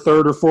second or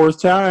third or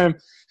fourth time,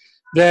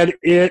 that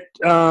it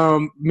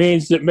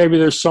means that maybe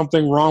there's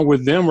something wrong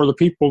with them or the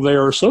people they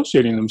are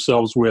associating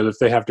themselves with if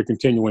they have to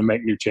continually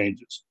make new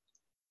changes.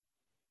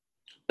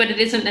 But it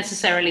isn't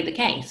necessarily the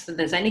case that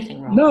there's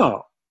anything wrong.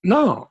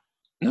 No.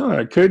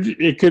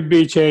 It could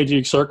be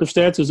changing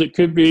circumstances. It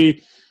could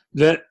be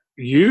that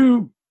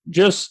you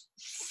just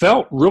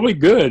felt really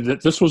good,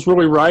 that this was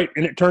really right,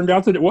 and it turned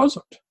out that it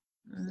wasn't.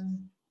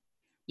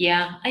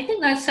 Yeah, I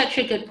think that's such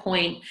a good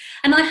point.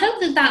 And I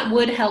hope that that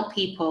would help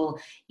people,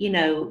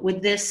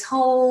 with this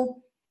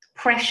whole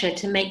pressure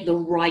to make the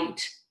right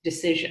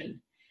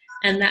decision.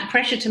 And that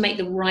pressure to make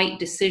the right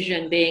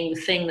decision being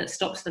the thing that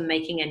stops them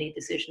making any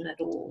decision at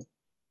all.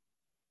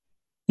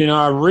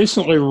 I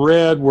recently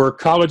read where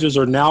colleges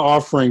are now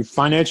offering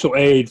financial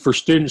aid for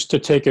students to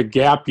take a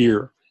gap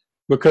year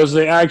because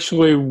they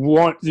actually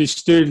want these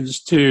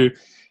students to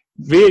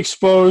be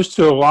exposed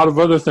to a lot of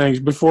other things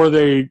before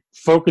they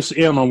focus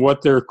in on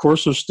what their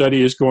course of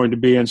study is going to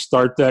be and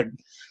start that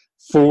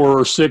 4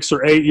 or 6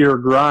 or 8 year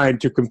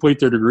grind to complete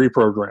their degree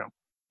program.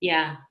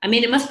 Yeah. I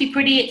mean, it must be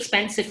pretty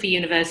expensive for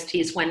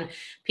universities when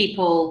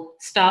people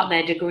start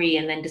their degree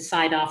and then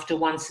decide after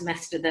one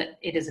semester that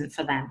it isn't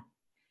for them.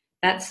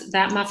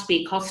 That must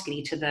be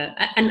costly to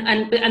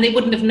and they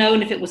wouldn't have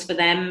known if it was for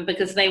them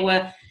because they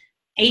were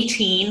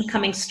 18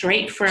 coming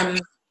straight from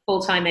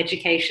full-time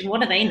education.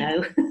 What do they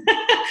know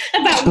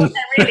about what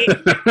they're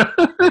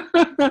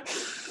really?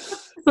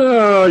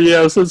 Oh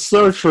yes, it's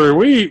so true.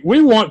 We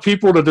want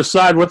people to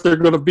decide what they're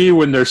going to be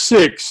when they're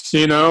 6,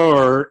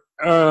 or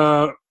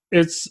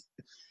it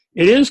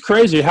is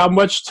crazy how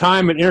much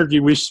time and energy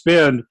we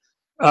spend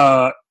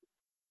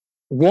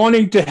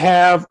wanting to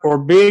have or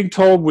being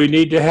told we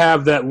need to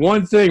have that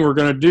one thing we're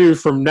going to do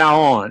from now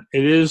on.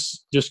 It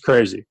is just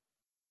crazy.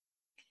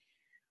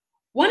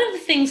 One of the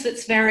things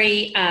that's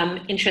very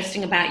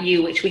interesting about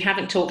you, which we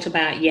haven't talked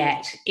about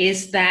yet,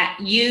 is that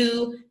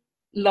you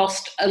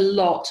lost a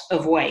lot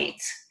of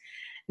weight.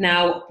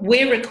 Now,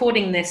 we're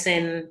recording this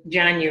in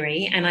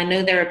January, and I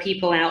know there are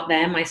people out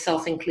there,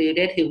 myself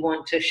included, who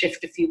want to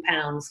shift a few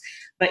pounds,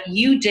 but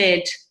you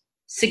did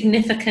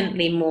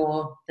significantly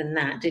more than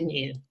that, didn't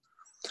you?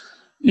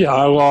 Yeah,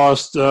 I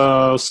lost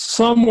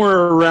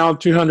somewhere around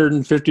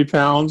 250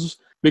 pounds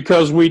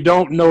because we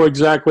don't know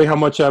exactly how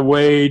much I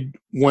weighed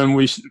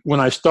when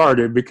I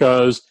started,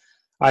 because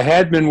I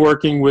had been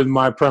working with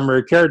my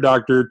primary care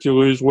doctor to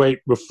lose weight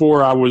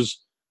before I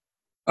was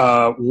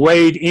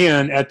weighed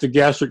in at the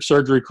gastric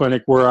surgery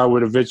clinic where I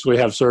would eventually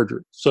have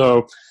surgery.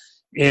 So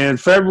in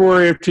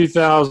February of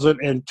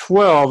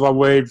 2012, I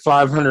weighed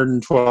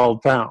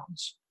 512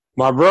 pounds.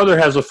 My brother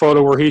has a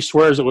photo where he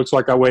swears it looks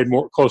like I weighed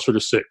closer to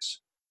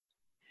 6.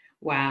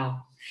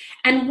 Wow.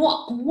 And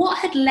what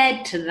had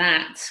led to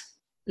that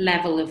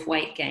level of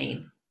weight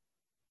gain?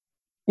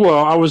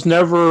 Well, I was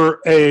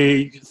never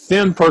a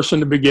thin person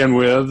to begin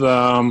with.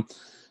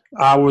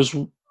 I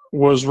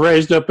was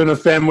raised up in a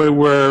family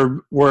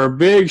where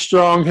big,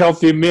 strong,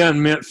 healthy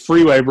men meant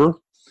free labor.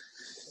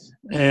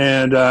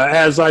 And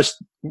as I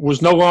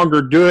was no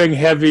longer doing the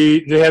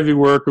heavy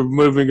work of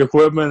moving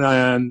equipment,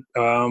 and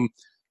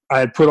I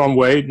had put on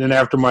weight. And then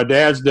after my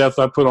dad's death,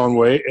 I put on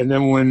weight. And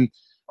then when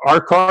our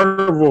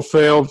carnival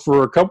failed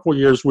for a couple of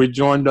years, we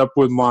joined up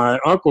with my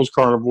uncle's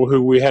carnival,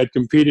 who we had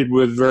competed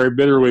with very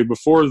bitterly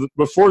before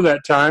that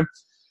time.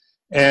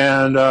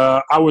 And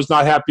I was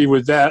not happy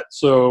with that,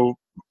 so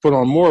put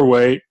on more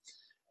weight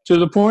to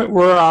the point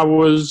where I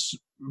was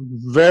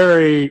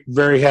very,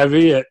 very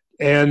heavy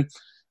and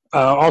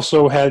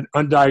also had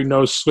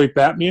undiagnosed sleep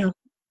apnea.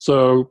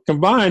 So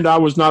combined, I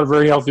was not a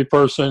very healthy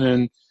person,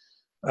 and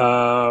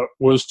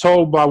was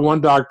told by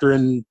one doctor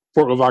in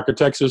Fort Lavaca,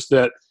 Texas,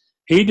 that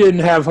he didn't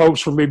have hopes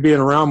for me being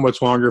around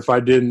much longer if I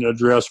didn't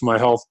address my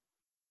health.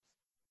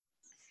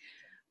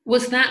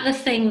 Was that the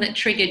thing that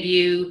triggered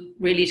you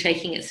really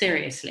taking it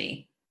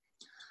seriously?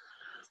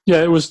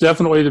 Yeah, it was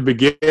definitely the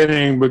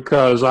beginning,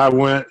 because I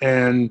went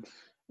and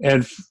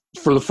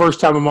for the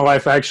first time in my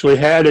life, I actually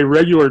had a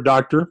regular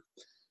doctor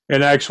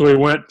and actually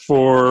went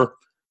for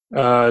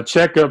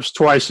checkups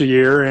twice a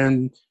year,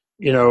 and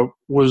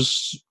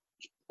was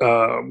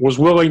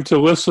willing to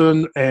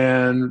listen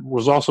and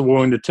was also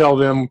willing to tell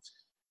them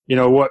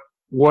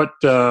what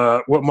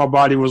my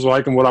body was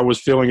like and what I was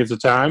feeling at the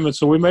time. And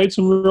so we made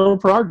some real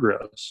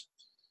progress.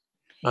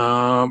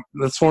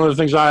 That's one of the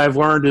things I have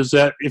learned, is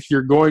that if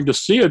you're going to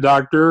see a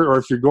doctor, or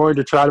if you're going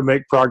to try to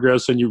make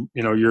progress and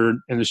you're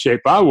in the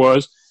shape I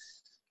was,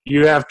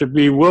 you have to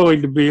be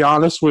willing to be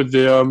honest with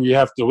them. You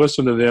have to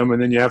listen to them,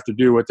 and then you have to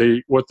do what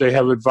they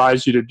have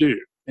advised you to do.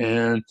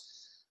 And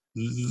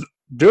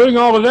doing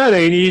all of that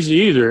ain't easy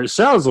either. It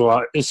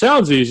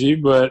sounds easy,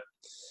 but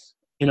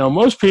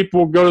most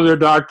people go to their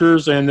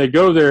doctors and they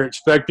go there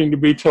expecting to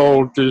be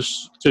told to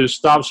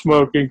stop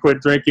smoking,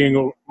 quit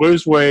drinking,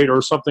 lose weight,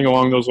 or something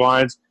along those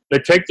lines. They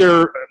take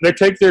their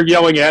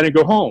yelling at and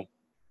go home.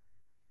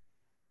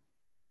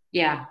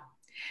 Yeah,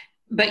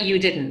 but you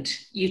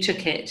didn't. You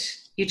took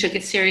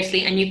it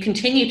seriously, and you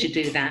continue to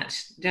do that,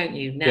 don't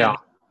you? Now?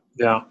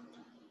 Yeah.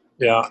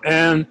 Yeah.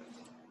 And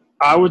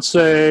I would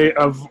say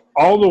of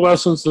all the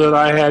lessons that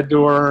I had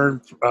to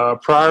learn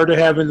prior to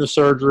having the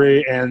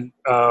surgery, and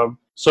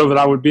so that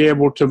I would be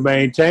able to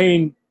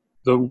maintain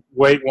the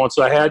weight once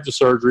I had the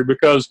surgery,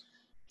 because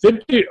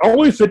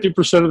only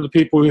 50% of the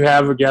people who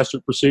have a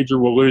gastric procedure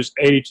will lose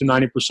 80 to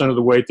 90% of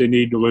the weight they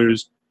need to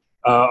lose.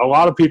 A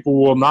lot of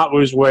people will not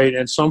lose weight,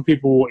 and some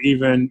people will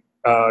even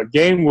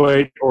gain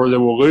weight, or they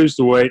will lose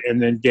the weight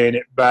and then gain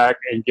it back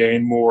and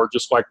gain more,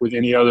 just like with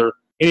any other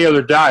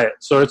diet.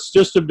 So it's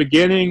just a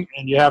beginning,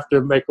 and you have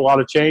to make a lot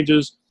of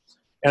changes.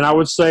 And I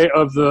would say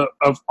of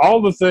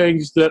all the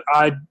things that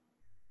I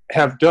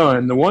have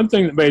done, the one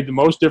thing that made the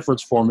most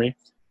difference for me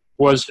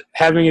was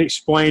having it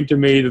explained to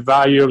me the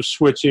value of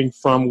switching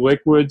from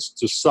liquids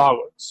to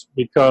solids,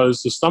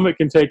 because the stomach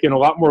can take in a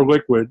lot more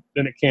liquid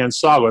than it can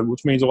solid,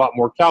 which means a lot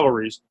more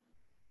calories.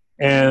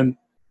 And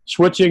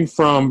switching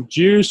from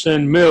juice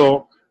and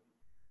milk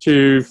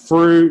to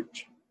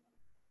fruit,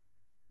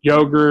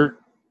 yogurt,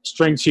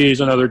 string cheese,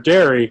 and other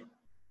dairy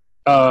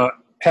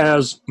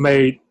has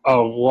made a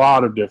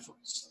lot of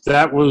difference.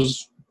 That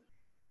was,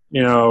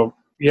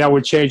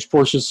 we changed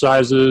portion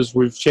sizes.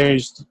 We've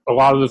changed a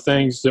lot of the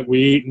things that we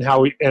eat and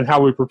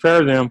how we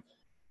prepare them.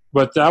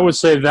 But I would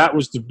say that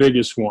was the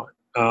biggest one.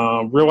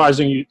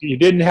 Realizing you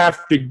didn't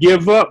have to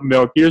give up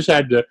milk. You just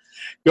had to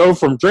go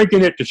from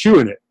drinking it to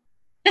chewing it.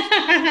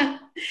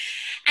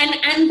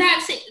 and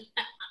that's it.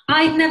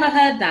 I'd never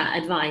heard that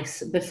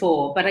advice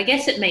before, but I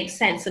guess it makes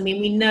sense. I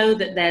mean, we know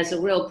that there's a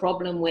real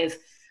problem with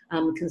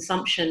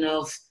consumption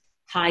of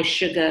high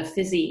sugar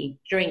fizzy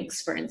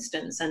drinks, for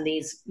instance, and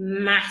these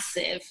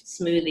massive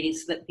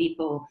smoothies that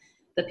people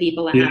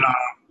are having,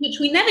 which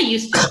we never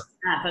used to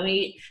have. I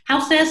mean,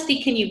 how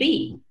thirsty can you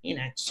be,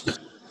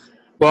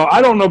 Well,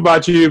 I don't know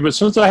about you, but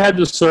since I had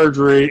the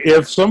surgery,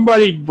 if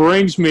somebody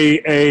brings me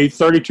a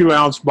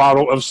 32-ounce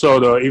bottle of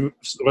soda, even,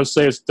 let's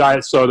say it's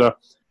diet soda,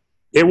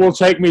 it will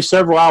take me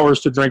several hours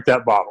to drink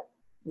that bottle.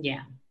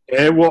 Yeah.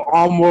 It will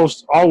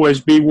almost always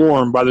be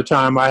warm by the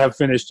time I have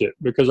finished it,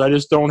 because I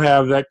just don't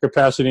have that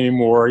capacity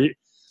anymore.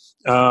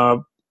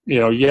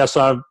 Yes,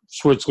 I've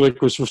switched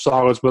liquids for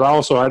solids, but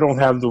also I don't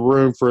have the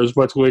room for as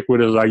much liquid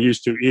as I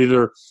used to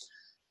either.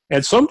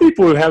 And some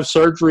people who have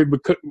surgery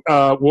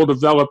will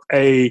develop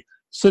a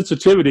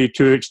sensitivity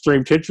to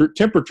extreme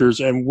temperatures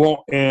and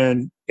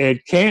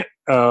can't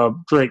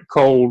drink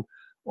cold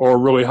or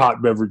really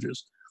hot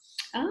beverages.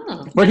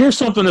 Oh. But here's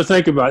something to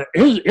think about.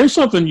 Here's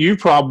something you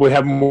probably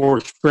have more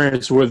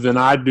experience with than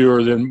I do,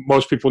 or than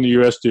most people in the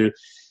U.S. do.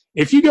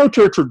 If you go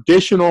to a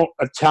traditional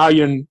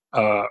Italian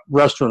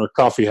restaurant or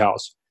coffee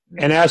house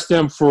and ask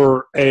them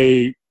for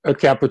a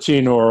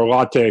cappuccino or a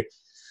latte,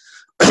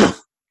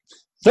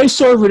 they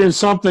serve it in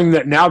something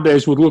that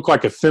nowadays would look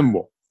like a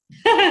thimble.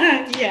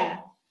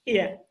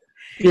 Yeah.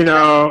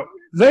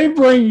 They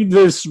bring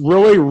this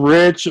really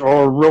rich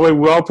or really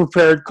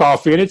well-prepared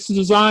coffee, and it's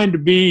designed to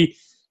be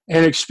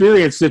an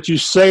experience that you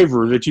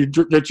savor, that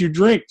you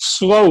drink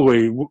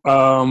slowly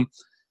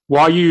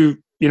while you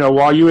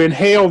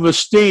inhale the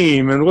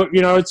steam, and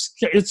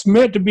it's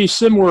meant to be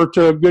similar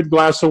to a good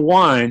glass of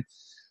wine.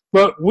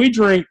 But we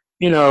drink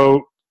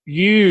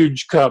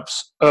huge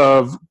cups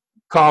of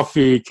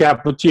coffee,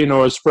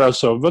 cappuccino,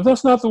 espresso, but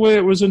that's not the way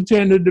it was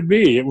intended to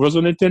be. It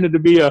wasn't intended to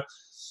be an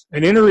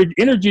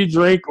energy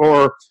drink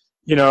or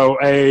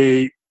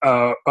a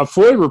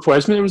fluid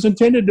replacement. It was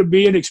intended to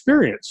be an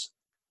experience.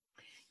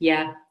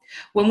 Yeah.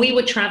 When we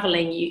were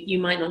traveling, you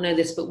might not know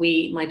this, but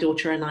my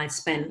daughter and I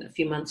spent a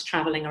few months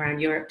traveling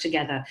around Europe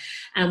together.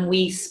 And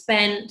we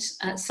spent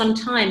some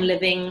time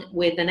living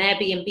with an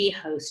Airbnb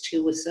host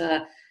who was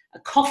a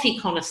coffee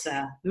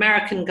connoisseur,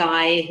 American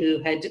guy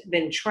who had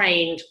been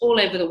trained all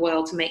over the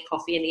world to make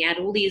coffee. And he had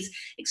all these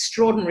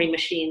extraordinary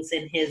machines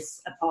in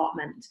his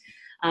apartment.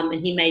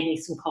 And he made me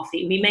some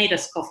coffee. He made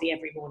us coffee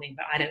every morning,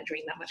 but I don't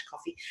drink that much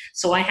coffee.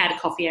 So I had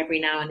coffee every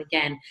now and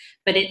again.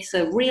 But it's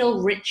a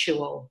real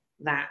ritual,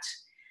 that.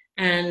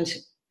 And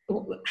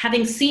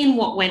having seen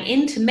what went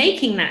into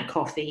making that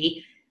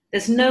coffee,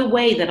 there's no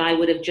way that I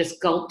would have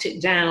just gulped it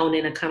down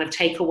in a kind of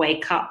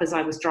takeaway cup as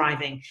I was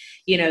driving.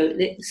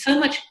 So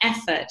much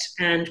effort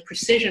and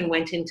precision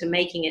went into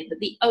making it that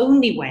the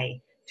only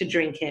way to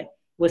drink it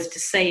was to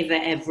savor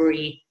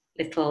every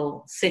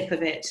little sip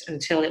of it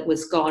until it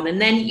was gone.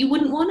 And then you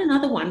wouldn't want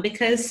another one,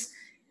 because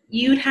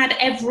you'd had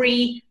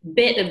every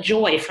bit of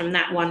joy from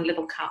that one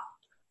little cup.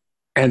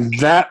 And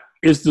that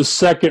is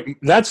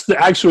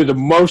actually the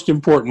most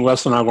important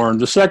lesson I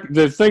learned.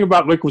 The thing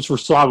about liquids for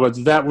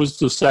solids, that was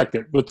the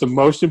second, but the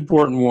most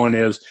important one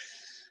is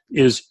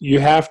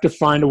you have to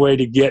find a way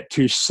to get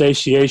to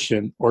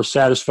satiation or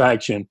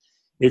satisfaction.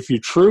 If you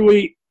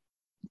truly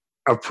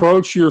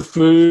approach your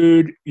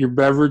food, your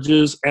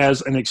beverages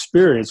as an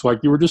experience, like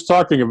you were just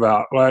talking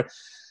about, like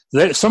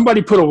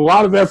somebody put a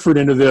lot of effort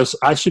into this,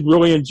 I should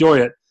really enjoy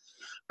it.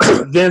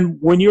 Then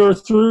when you're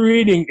through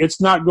eating, it's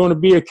not going to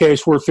be a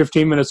case where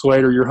 15 minutes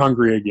later you're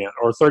hungry again,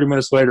 or 30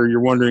 minutes later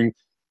you're wondering,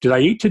 did I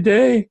eat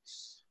today?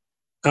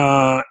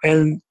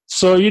 And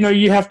so,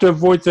 you have to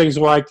avoid things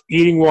like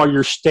eating while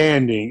you're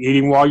standing,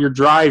 eating while you're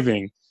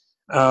driving,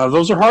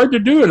 Those are hard to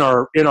do in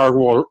our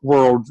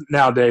world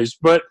nowadays.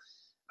 But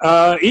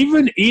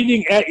even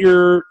eating at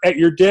your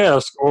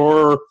desk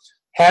or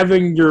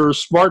having your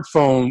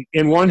smartphone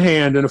in one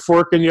hand and a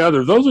fork in the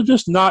other, those are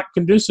just not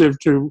conducive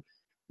to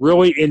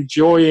really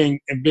enjoying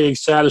and being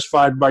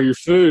satisfied by your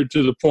food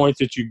to the point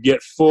that you get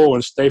full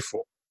and stay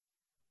full.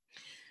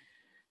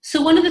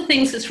 So one of the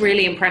things that's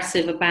really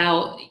impressive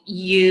about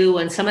you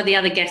and some of the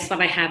other guests that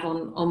I have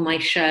on my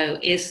show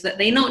is that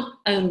they not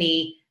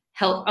only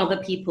help other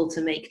people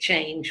to make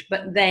change,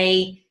 but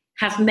they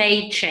have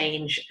made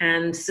change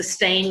and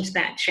sustained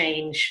that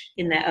change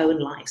in their own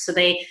life. So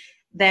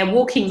they're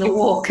walking the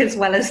walk as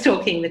well as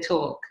talking the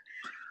talk.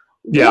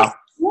 Yeah.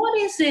 What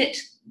is it,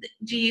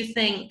 do you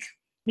think,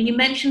 when you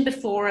mentioned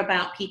before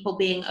about people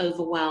being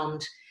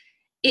overwhelmed,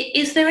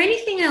 is there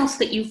anything else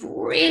that you've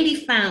really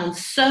found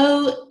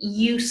so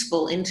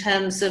useful in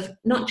terms of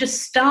not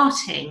just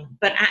starting,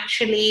 but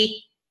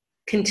actually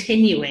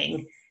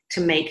continuing to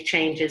make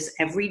changes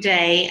every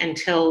day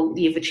until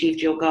you've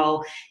achieved your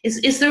goal?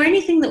 Is there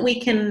anything that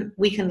we can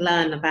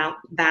learn about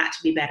that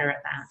to be better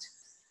at that?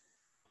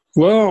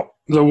 Well,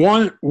 the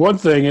one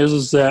thing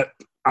is that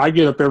I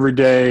get up every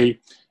day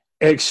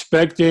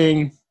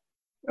expecting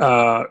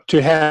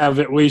to have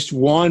at least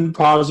one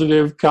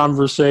positive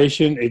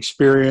conversation,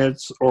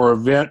 experience, or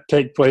event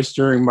take place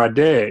during my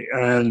day.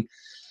 And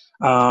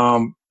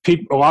a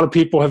lot of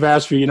people have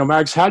asked me,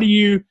 Max, how do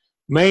you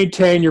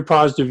maintain your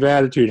positive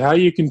attitude? How do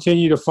you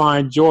continue to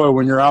find joy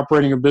when you're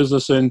operating a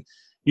business and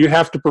you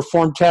have to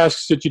perform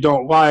tasks that you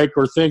don't like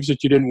or things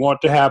that you didn't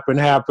want to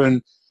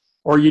happen,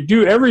 or you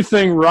do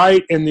everything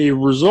right and the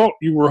result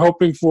you were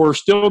hoping for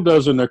still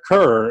doesn't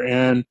occur?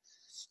 And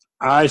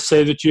I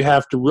say that you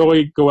have to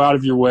really go out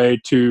of your way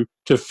to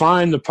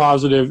find the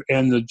positive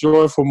and the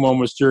joyful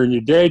moments during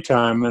your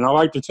daytime. And I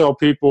like to tell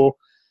people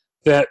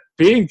that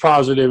being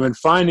positive and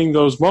finding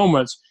those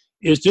moments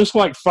is just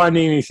like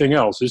finding anything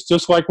else. It's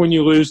just like when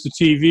you lose the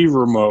TV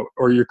remote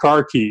or your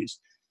car keys.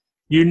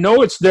 You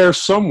know it's there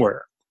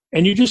somewhere,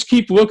 and you just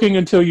keep looking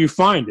until you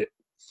find it.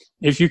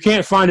 If you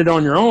can't find it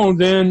on your own,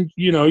 then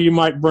you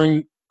might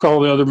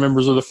call the other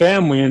members of the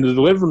family into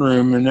the living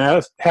room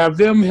and have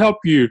them help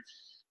you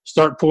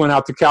start pulling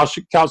out the couch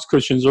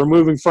cushions or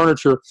moving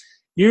furniture.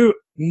 You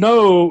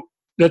know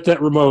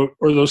that remote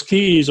or those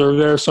keys are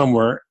there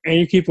somewhere, and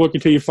you keep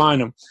looking till you find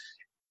them.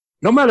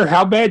 No matter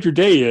how bad your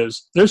day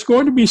is, there's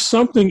going to be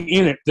something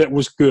in it that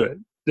was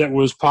good, that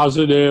was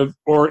positive,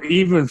 or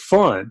even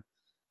fun.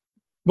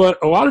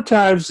 But a lot of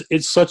times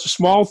it's such a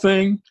small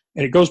thing,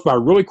 and it goes by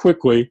really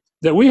quickly,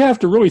 that we have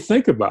to really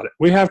think about it.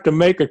 We have to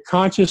make a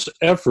conscious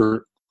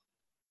effort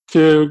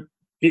to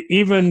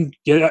even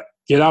get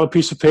out a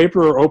piece of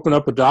paper or open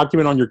up a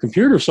document on your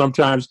computer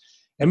sometimes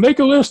and make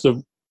a list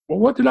of, well,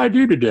 what did I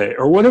do today?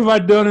 Or what have I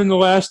done in the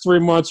last 3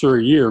 months or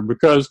a year?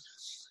 Because,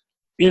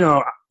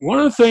 one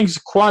of the things,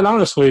 quite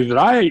honestly, that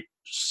I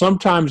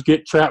sometimes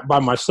get trapped by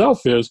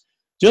myself is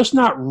just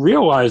not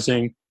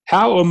realizing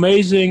how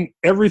amazing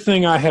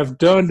everything I have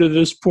done to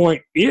this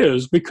point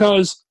is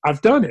because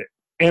I've done it.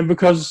 And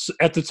because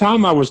at the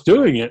time I was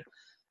doing it,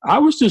 I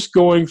was just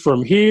going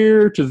from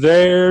here to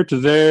there, to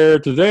there,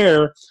 to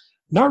there,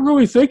 not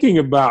really thinking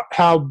about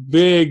how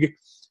big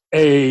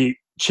a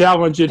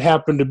challenge it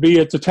happened to be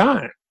at the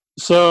time.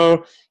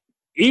 So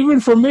even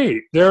for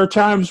me, there are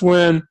times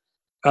when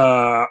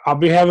I'll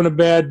be having a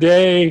bad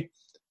day,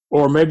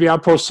 or maybe I'll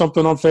post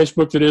something on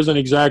Facebook that isn't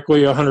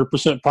exactly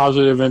 100%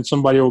 positive, and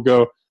somebody will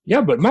go,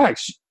 yeah, but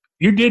Max,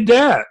 you did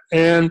that.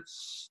 And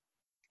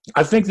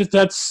I think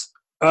that's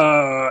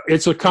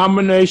it's a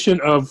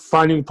combination of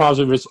finding the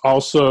positive. It's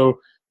also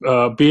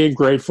being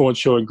grateful and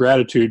showing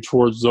gratitude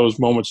towards those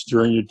moments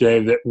during your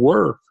day that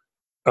were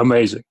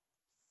amazing.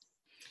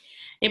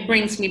 It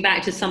brings me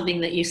back to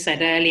something that you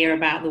said earlier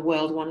about the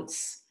world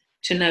wants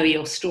to know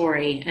your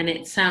story. And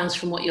it sounds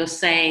from what you're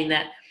saying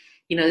that,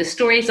 the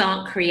stories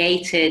aren't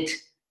created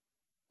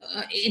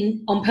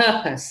on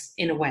purpose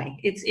in a way.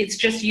 It's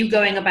just you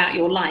going about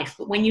your life.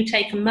 But when you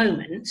take a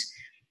moment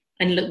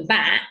and look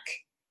back,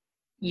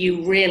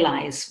 you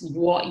realize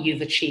what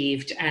you've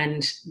achieved,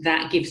 and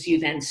that gives you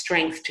then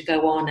strength to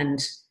go on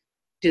and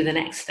do the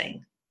next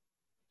thing.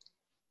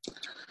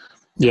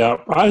 Yeah,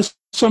 I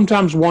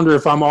sometimes wonder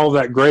if I'm all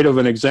that great of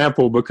an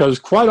example, because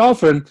quite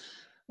often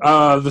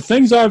the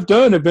things I've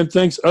done have been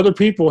things other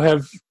people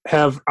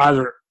have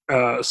either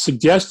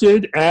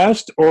suggested,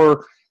 asked,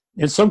 or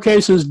in some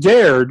cases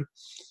dared.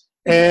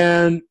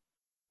 And,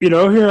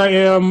 here I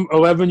am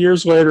 11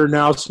 years later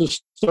now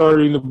since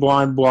starting the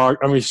blind blog.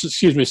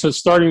 Since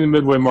starting the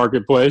Midway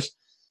Marketplace,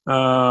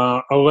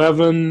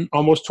 11,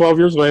 almost 12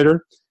 years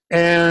later.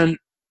 And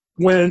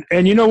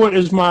you know what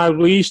is my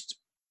least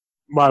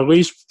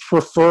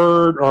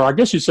preferred, or I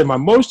guess you'd say my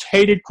most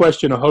hated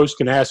question a host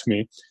can ask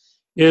me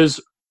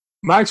is,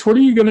 Max, what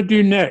are you going to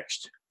do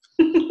next?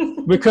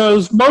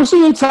 Because most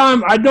of the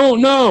time I don't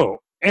know.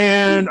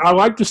 And I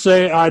like to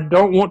say I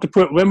don't want to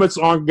put limits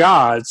on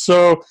God.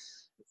 So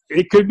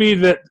it could be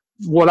that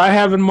what I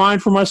have in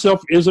mind for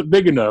myself isn't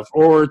big enough,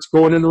 or it's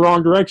going in the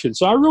wrong direction.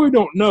 So I really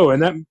don't know.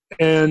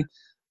 And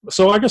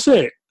so, like I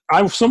say,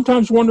 I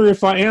sometimes wonder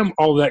if I am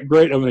all that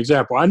great of an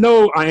example. I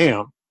know I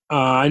am.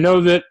 I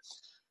know that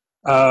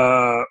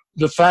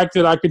the fact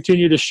that I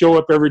continue to show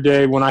up every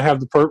day when I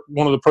have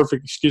one of the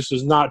perfect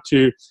excuses not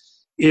to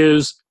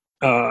is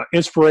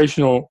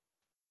inspirational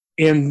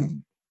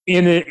in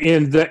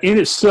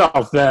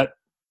itself, that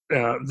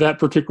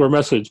particular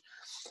message.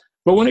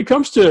 But when it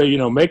comes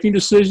to making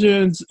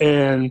decisions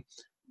and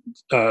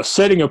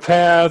setting a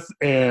path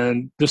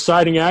and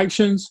deciding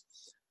actions,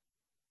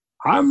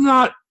 I'm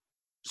not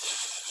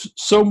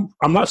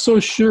so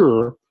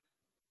sure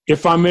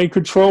if I'm in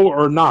control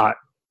or not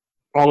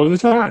all of the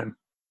time.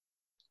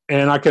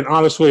 And I can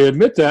honestly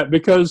admit that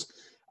because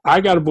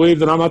I got to believe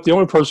that I'm not the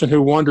only person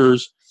who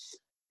wonders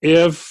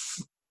if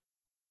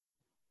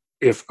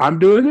I'm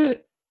doing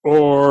it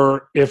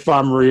or if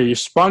I'm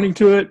responding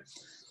to it.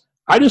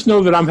 I just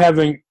know that I'm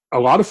having a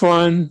lot of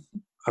fun.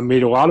 I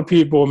meet a lot of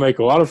people, make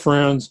a lot of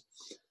friends.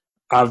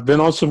 I've been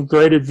on some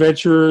great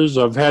adventures.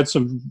 I've had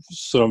some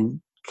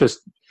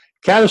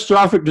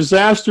catastrophic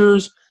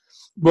disasters,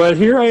 but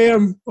here I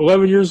am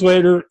 11 years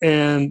later,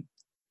 and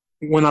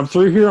when I'm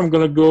through here, I'm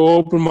going to go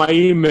open my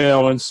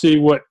email and see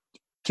what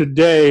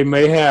today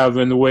may have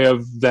in the way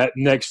of that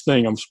next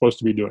thing I'm supposed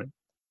to be doing.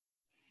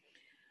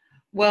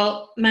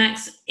 Well,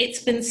 Max,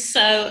 it's been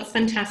so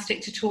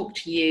fantastic to talk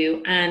to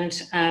you.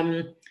 And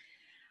I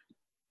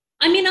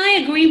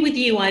agree with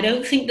you. I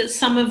don't think that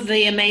some of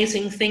the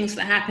amazing things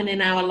that happen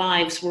in our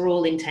lives were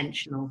all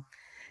intentional,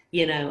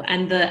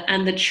 and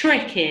the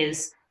trick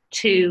is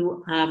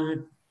to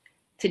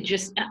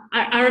just,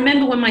 I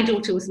remember when my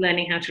daughter was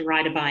learning how to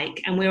ride a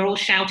bike and we were all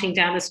shouting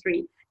down the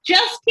street,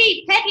 just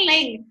keep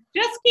pedaling,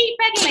 just keep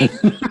pedaling.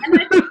 And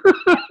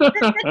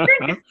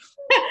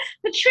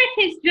the trick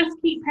is just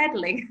keep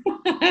pedaling.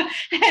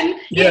 And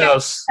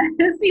yes,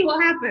 see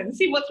what happens,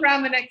 see what's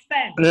around the next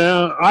bend.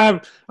 Yeah,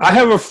 I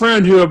have a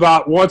friend who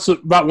about once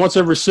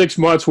every 6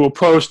 months will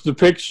post the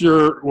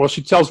picture. Well,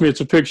 she tells me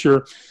it's a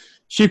picture.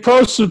 She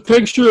posts a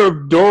picture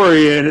of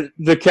Dory, and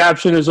the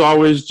caption is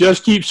always,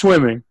 just keep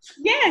swimming.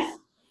 Yes,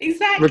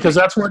 exactly. Because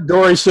that's what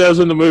Dory says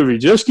in the movie,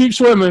 just keep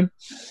swimming.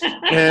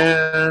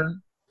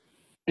 And,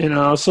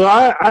 so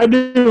I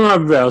do my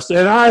best.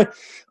 And I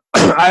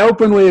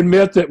openly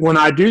admit that when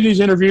I do these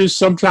interviews,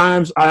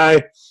 sometimes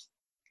I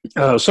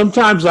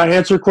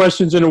answer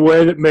questions in a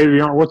way that maybe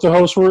aren't what the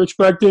hosts were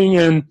expecting.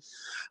 And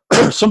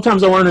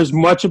sometimes I learn as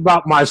much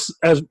about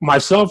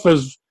myself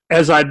as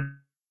I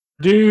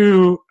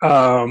do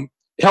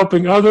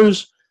helping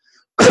others.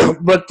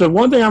 But the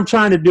one thing I'm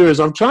trying to do is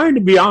I'm trying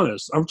to be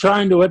honest. I'm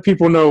trying to let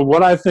people know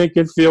what I think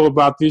and feel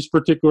about these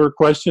particular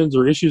questions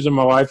or issues in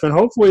my life. And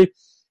hopefully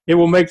it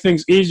will make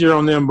things easier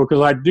on them,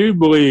 because I do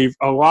believe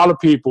a lot of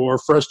people are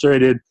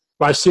frustrated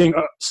by seeing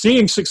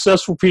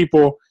successful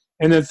people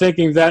and then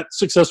thinking that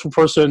successful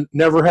person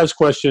never has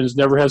questions,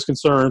 never has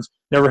concerns,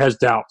 never has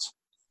doubts.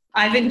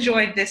 I've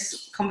enjoyed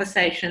this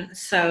conversation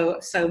so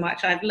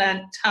much. I've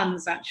learned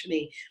tons,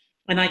 actually,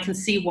 and I can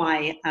see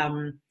why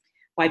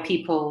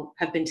people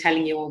have been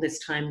telling you all this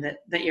time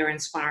that you're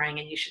inspiring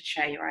and you should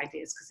share your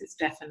ideas, because it's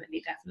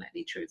definitely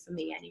true for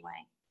me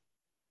anyway.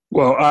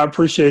 Well, I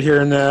appreciate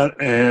hearing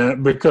that,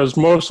 and because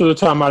most of the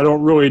time I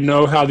don't really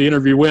know how the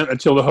interview went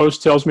until the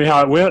host tells me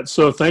how it went.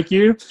 So thank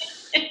you,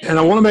 and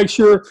I want to make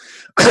sure,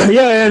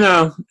 and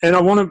I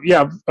want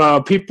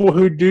to, people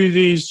who do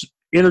these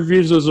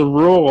interviews as a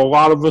rule, a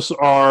lot of us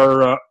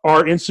are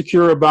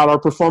insecure about our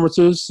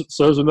performances.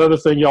 So there's another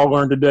thing y'all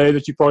learned today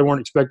that you probably weren't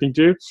expecting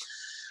to.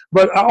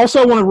 But I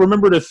also want to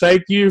remember to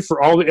thank you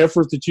for all the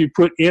effort that you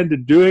put into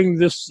doing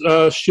this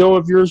show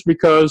of yours,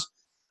 because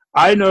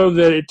I know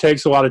that it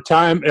takes a lot of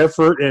time,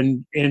 effort,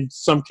 and in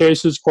some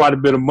cases quite a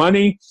bit of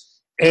money.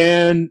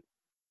 And,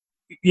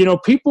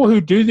 people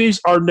who do these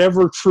are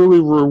never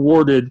truly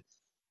rewarded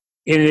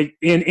in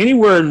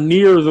anywhere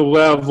near the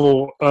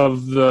level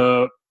of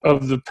the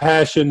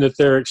passion that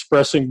they're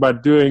expressing by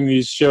doing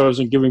these shows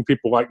and giving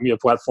people like me a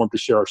platform to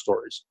share our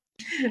stories.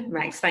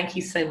 Max, thank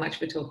you so much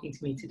for talking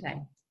to me today.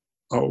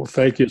 Oh, well,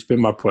 thank you. It's been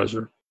my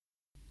pleasure.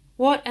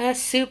 What a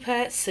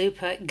super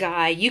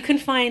guy. You can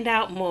find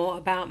out more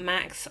about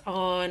Max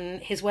on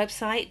his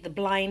website,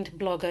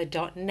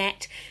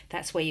 theblindblogger.net.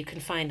 That's where you can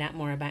find out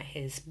more about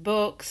his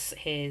books,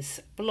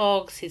 his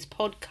blogs, his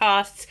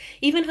podcasts,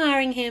 even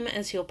hiring him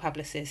as your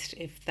publicist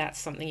if that's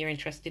something you're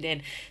interested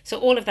in. So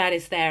all of that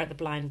is there at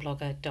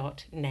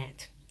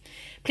theblindblogger.net.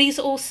 Please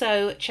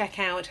also check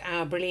out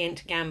our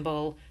Brilliant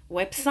Gamble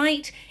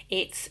website.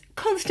 It's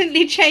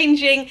constantly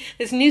changing.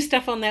 There's new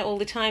stuff on there all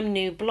the time,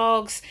 new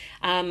blogs.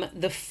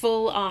 The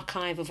full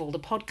archive of all the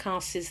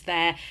podcasts is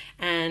there,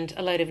 and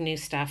a load of new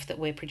stuff that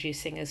we're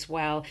producing as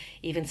well,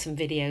 even some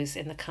videos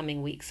in the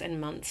coming weeks and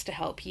months to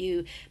help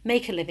you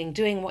make a living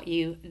doing what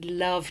you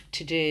love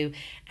to do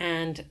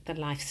and the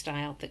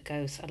lifestyle that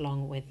goes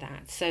along with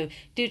that. So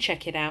do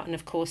check it out. And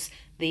of course,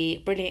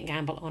 the Brilliant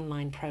Gamble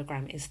online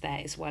program is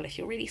there as well. If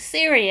you're really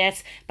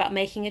serious about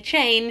making a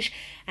change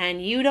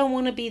and you don't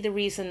want to be the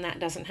reason that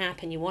doesn't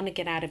happen, you want to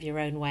get out of your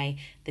own way,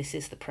 this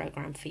is the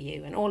program for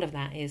you. And all of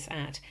that is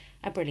at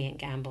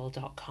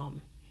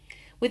abrilliantgamble.com.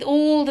 With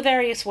all the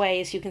various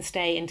ways you can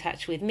stay in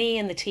touch with me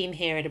and the team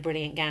here at A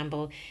Brilliant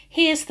Gamble,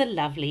 here's the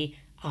lovely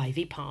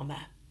Ivey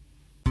Palmer.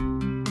 We'd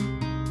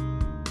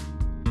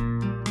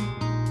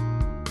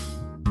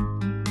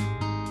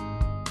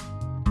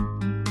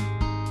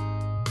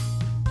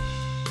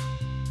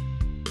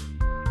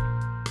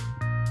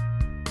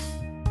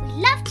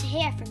love to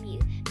hear from you.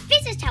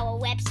 Visit our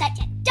website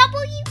at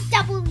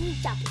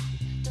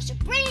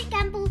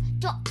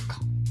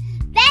www.abrilliantgamble.com.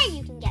 There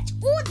you can get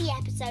all the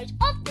episodes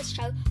of this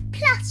show,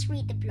 plus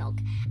read the blog.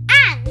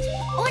 And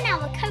on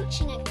our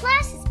coaching and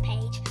classes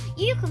page,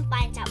 you can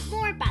find out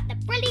more about the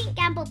Brilliant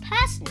Gamble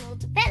personal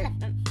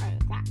development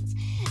programs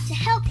to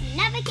help you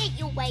navigate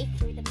your way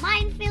through the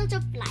minefield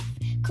of life,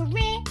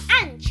 career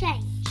and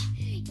change.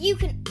 You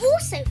can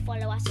also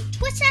follow us on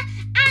Twitter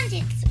and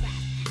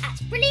Instagram at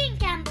Brilliant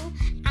Gamble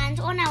and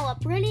on our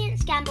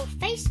Brilliant Gamble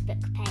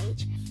Facebook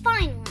page.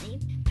 Finally,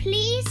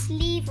 please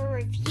leave a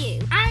review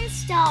and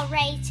star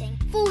rating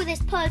for this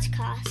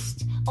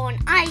podcast on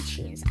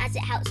iTunes, as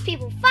it helps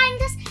people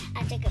find us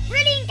and take a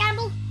brilliant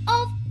gamble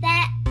of